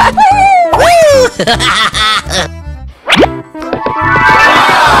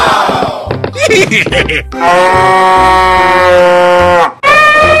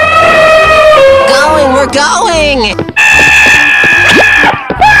 Going, we're going!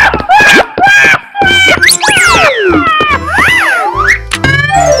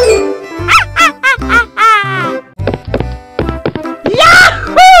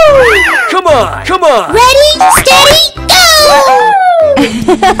 Come on! Come on! ready, steady,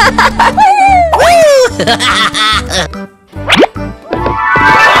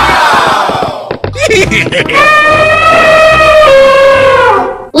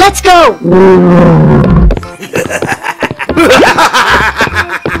 Let's go.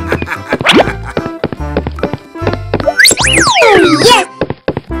 yes!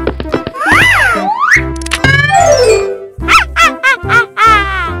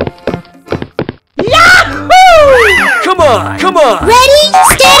 on! Ready,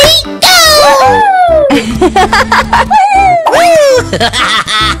 steady,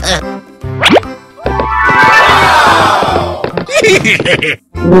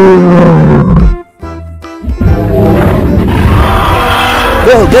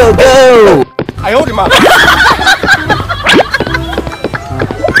 Go, go, go! I owed him up.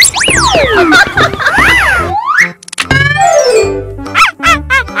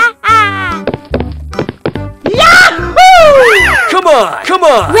 Come on! Come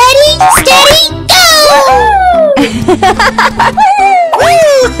on! Ready, steady,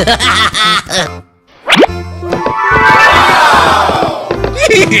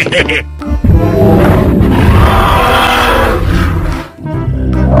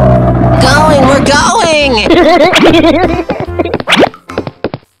 Going, we're going!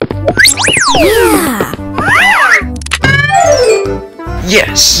 Yeah!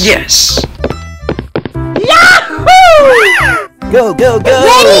 Yes, yes! Go, go, go!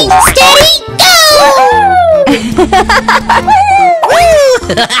 Ready, steady,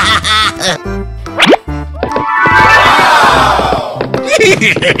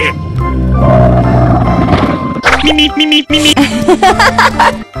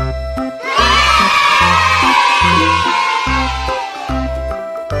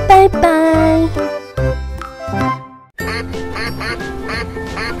 Bye-bye.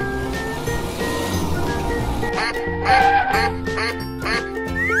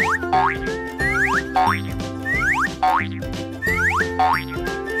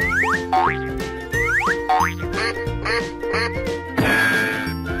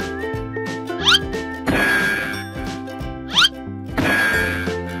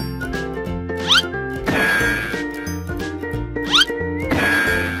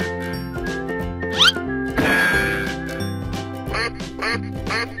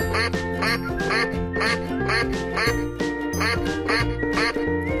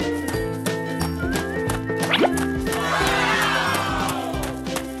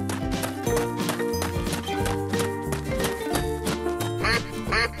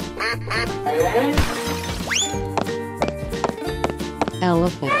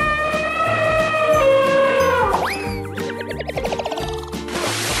 Elephant.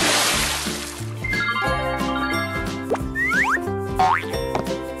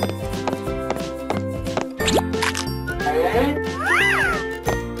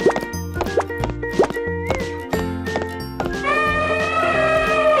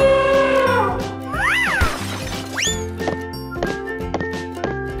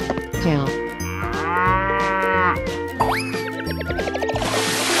 Cow.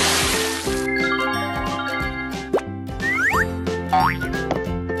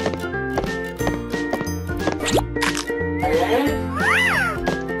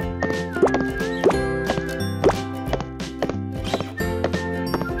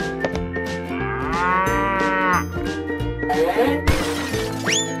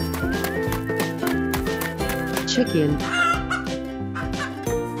 Chicken.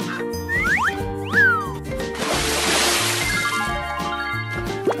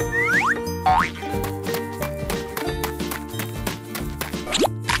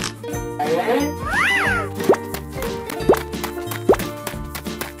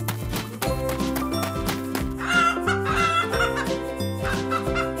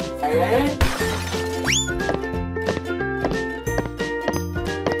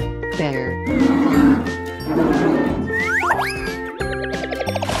 Bear.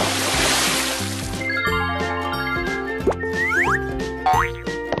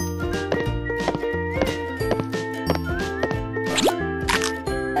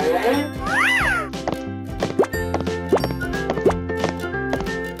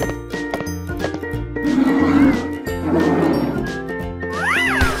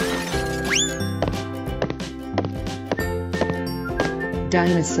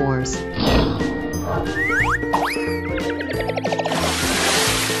 Dinosaurs.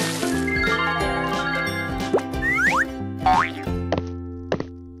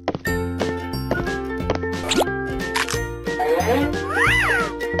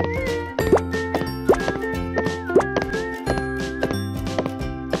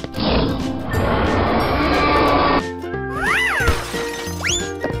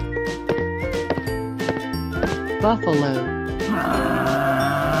 Buffalo.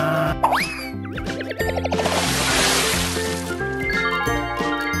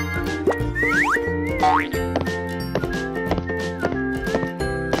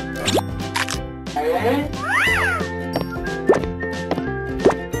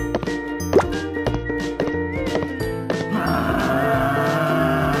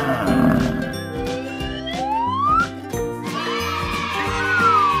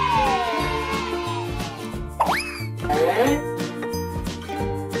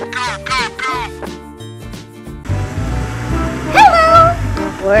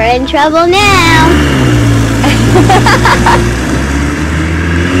 We're in trouble now.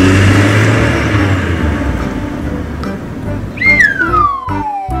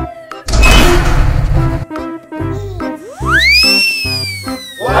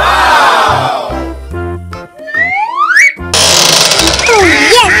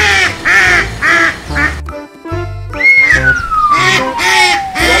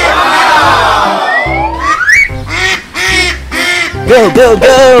 Go, go,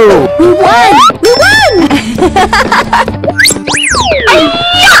 go! We won! We won!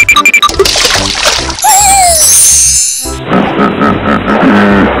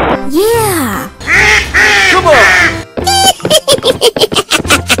 Yeah! Come on!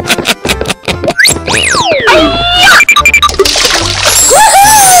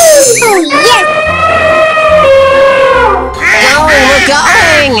 Oh, yes! Going, we're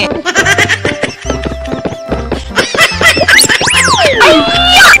going!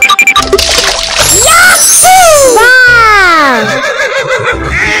 Wow!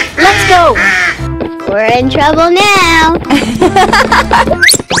 Let's go! We're in trouble now.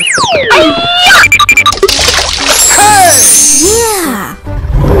 Yeah!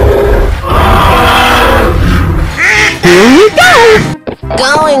 Here we go!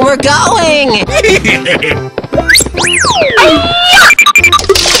 Going, we're going!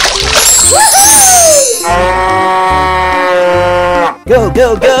 Go,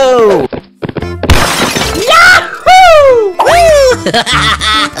 go, go!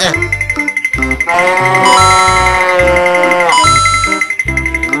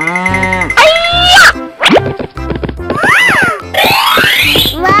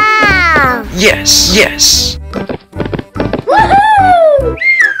 Wow! Yes, yes! Woohoo!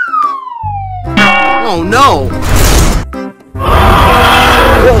 Oh no!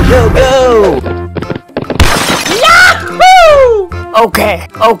 Go, go, go! Yahoo! Okay,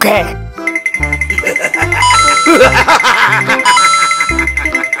 okay.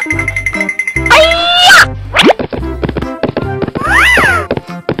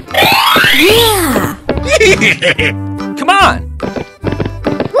 Yeah! Come on!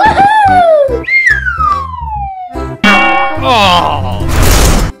 Woohoo! Oh!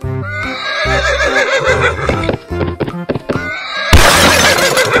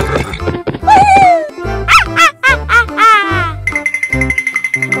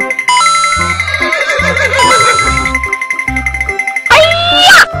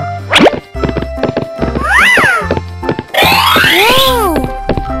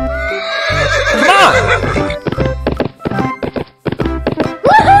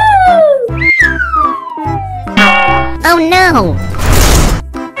 Oh no!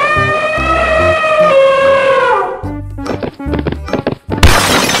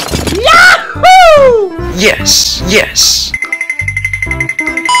 Yahoo! Yes, yes!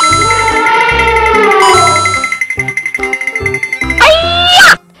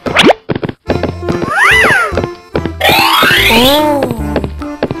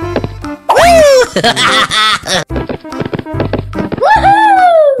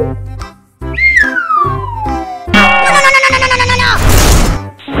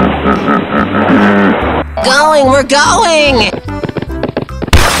 Going, we're going!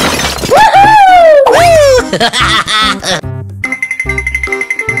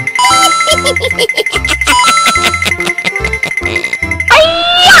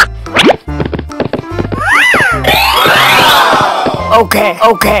 Okay,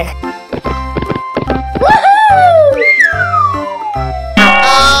 okay.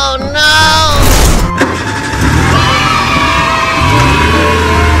 Oh no!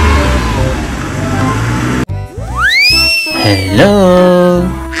 Hello?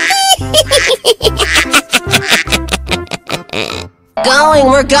 Going,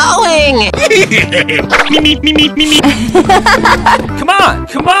 we're going! Come on!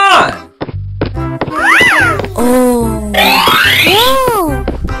 Come on! Oh! Whoa!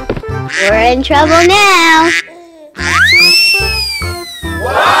 We're in trouble now.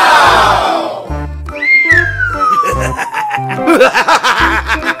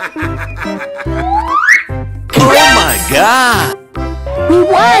 Oh my god! We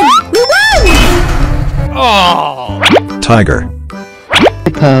won! We won! Oh! Tiger.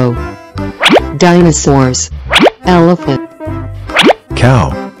 Hippo. Dinosaurs. Elephant.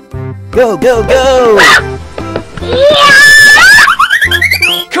 Cow. Go, go, go!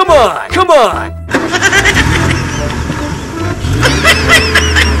 Come on! Come on!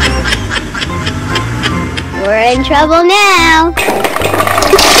 We're in trouble now.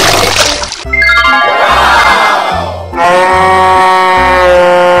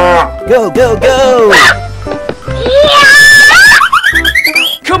 Go, go, go!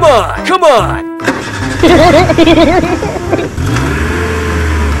 Come on!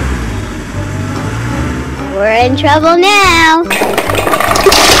 We're in trouble now.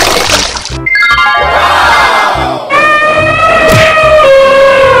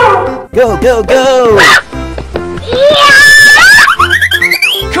 Go, go, go!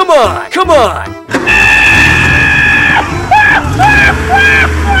 Come on, come on!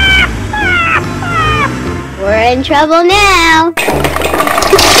 We're in trouble now.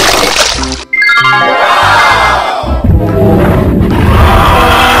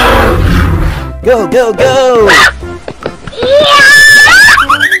 Go, go, go!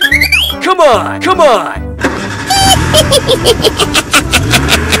 Come on, come on!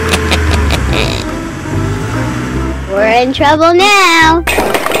 We're in trouble now.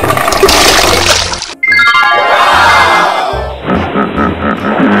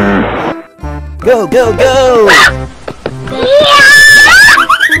 Go, go, go!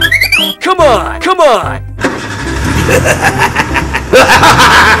 Come on, come on!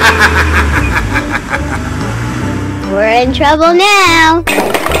 We're in trouble now.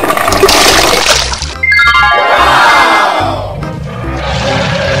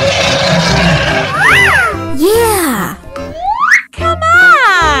 Yeah! Come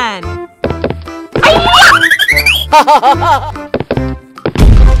on!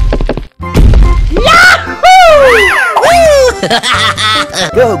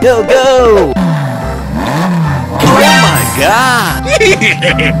 Go, go, go! Oh my god!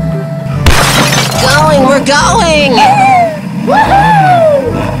 Going, we're going!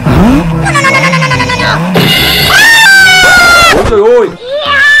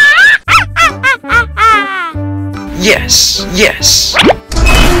 Yes, yes!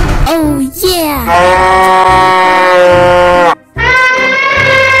 Oh yeah!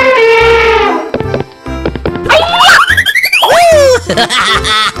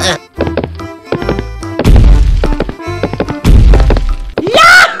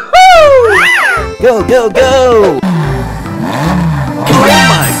 Go, go, go! Oh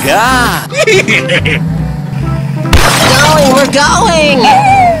my god! Going, we're going!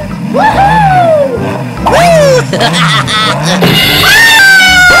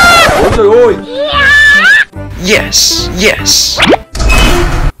 Yes, yes!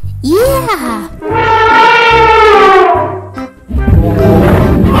 Yeah!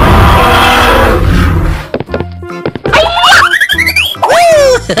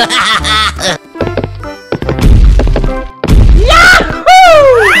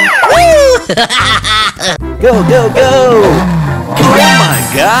 Go, go, go! Oh my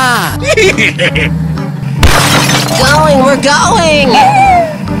god! Going, we're going!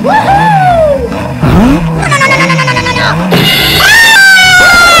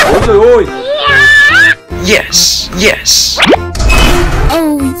 Yes, yes!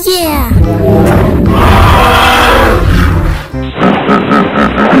 Oh yeah!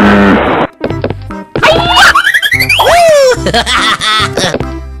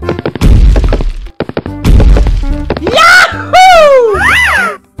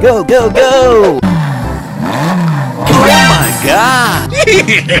 Go, go, go! Oh my god!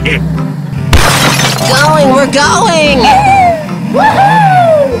 Going, we're going!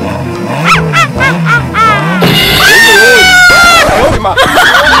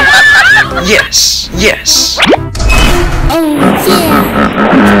 Yes, yes! Oh yeah!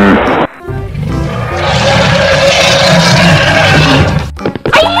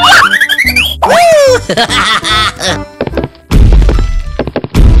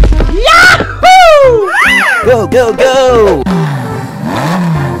 Go, go, go!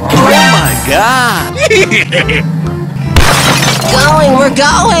 Oh my god! Going, we're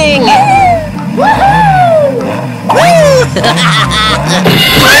going!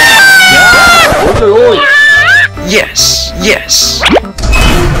 Yes, yes!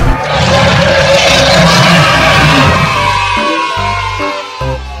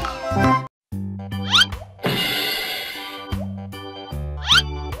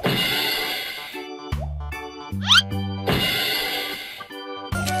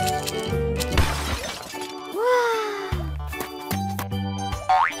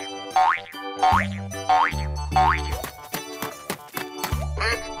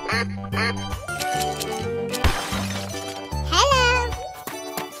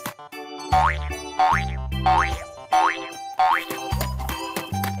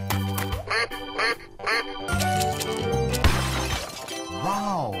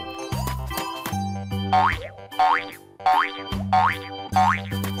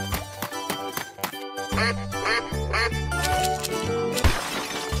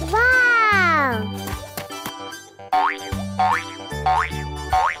 Wow!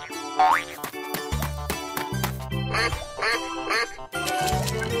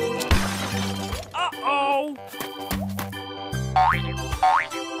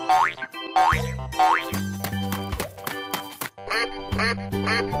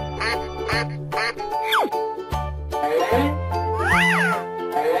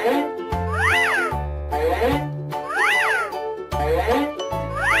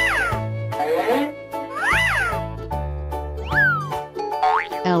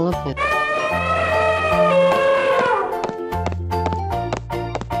 Elephant.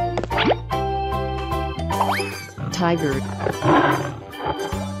 Tiger.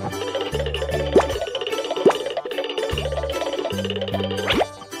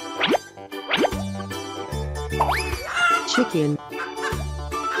 Chicken.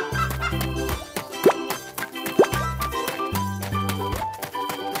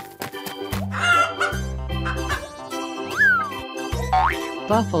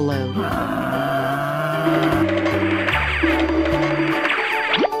 Buffalo.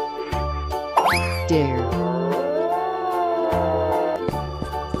 Deer.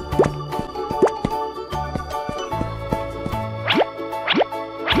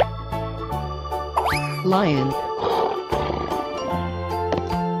 Lion.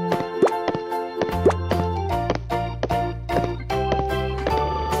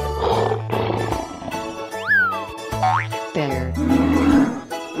 Bear.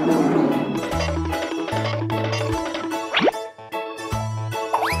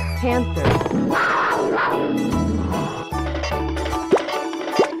 Panther.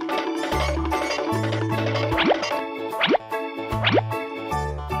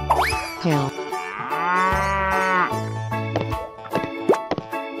 Cow.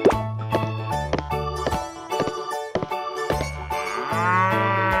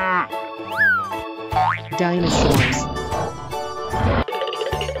 Dinosaurs.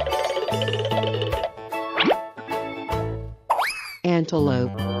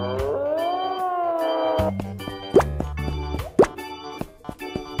 Antelope.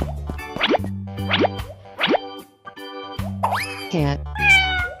 Cat.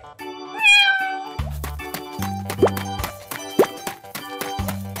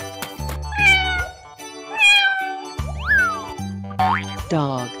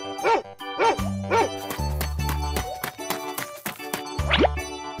 Dog.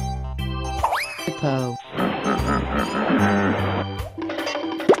 Hippo.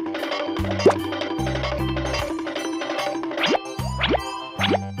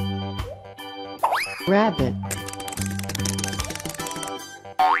 Rabbit.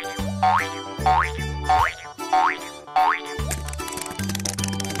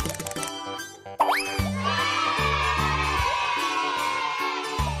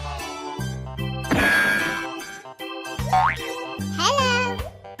 Hello.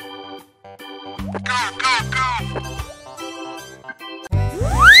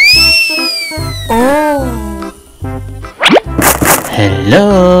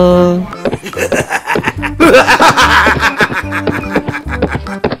 Hello.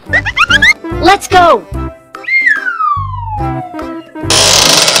 Let's go.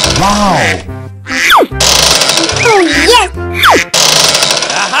 Wow! Oh, yes.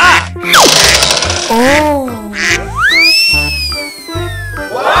 Oh.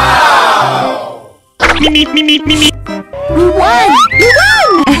 We won.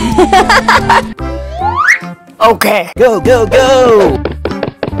 We won. Okay. Go, go, go.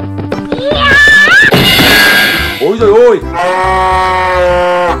 Ôi giời ơi.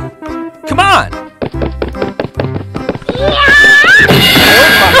 Come on.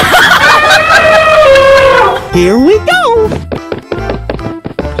 Here we go.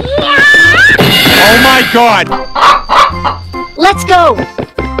 Oh my god. Let's go.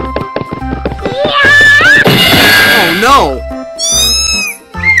 Oh no.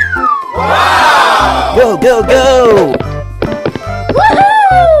 Go, go, go.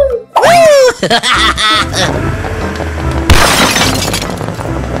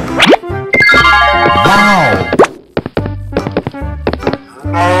 Wow!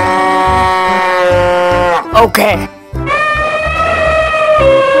 Okay.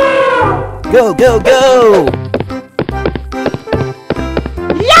 Go, go, go.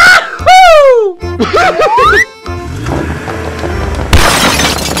 Yahoo!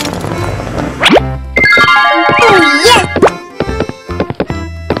 Oh, yes.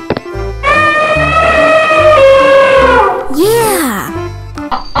 Yeah.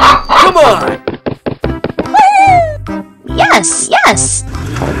 Come on. Yes, yes.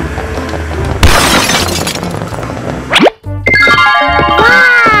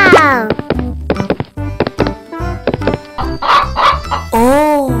 Wow.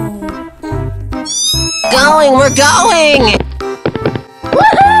 Oh. Going, we're going!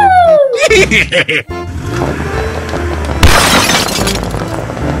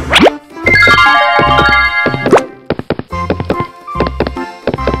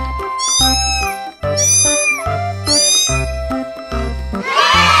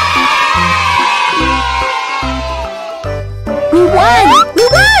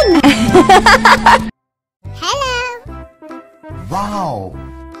 Hello. Wow.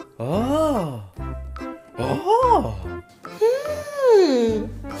 Oh. Oh.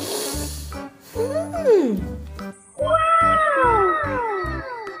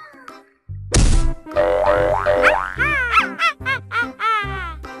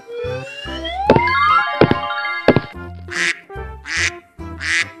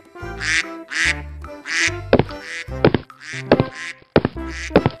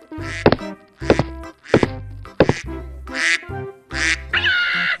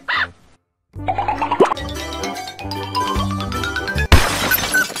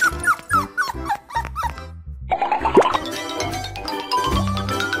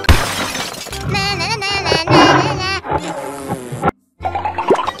 Na na na na na na na.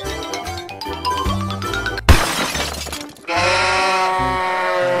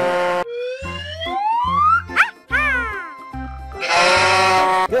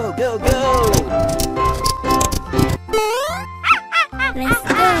 Go, go, go! Let's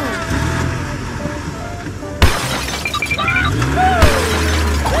go.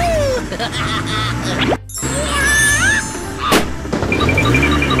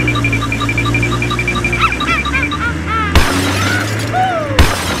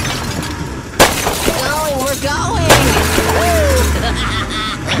 We're going.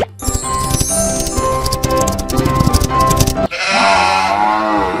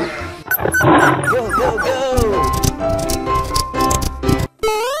 Go, go, go!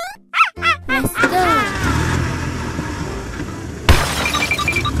 Let's go.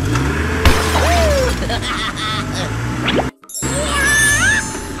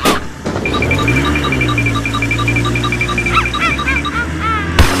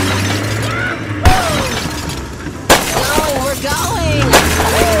 We're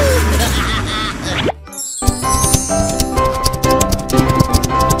going.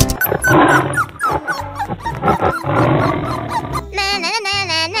 Na na na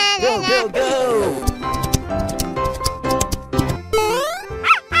na na Go, na. go, go!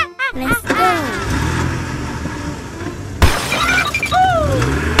 Let's go.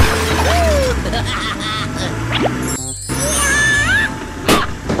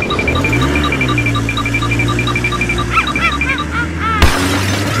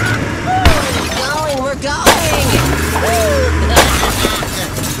 We're going.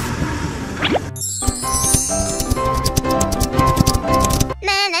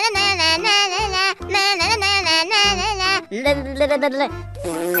 Na na na na na na na. Na na na na na na na na.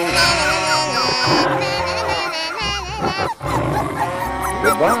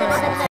 Goodbye.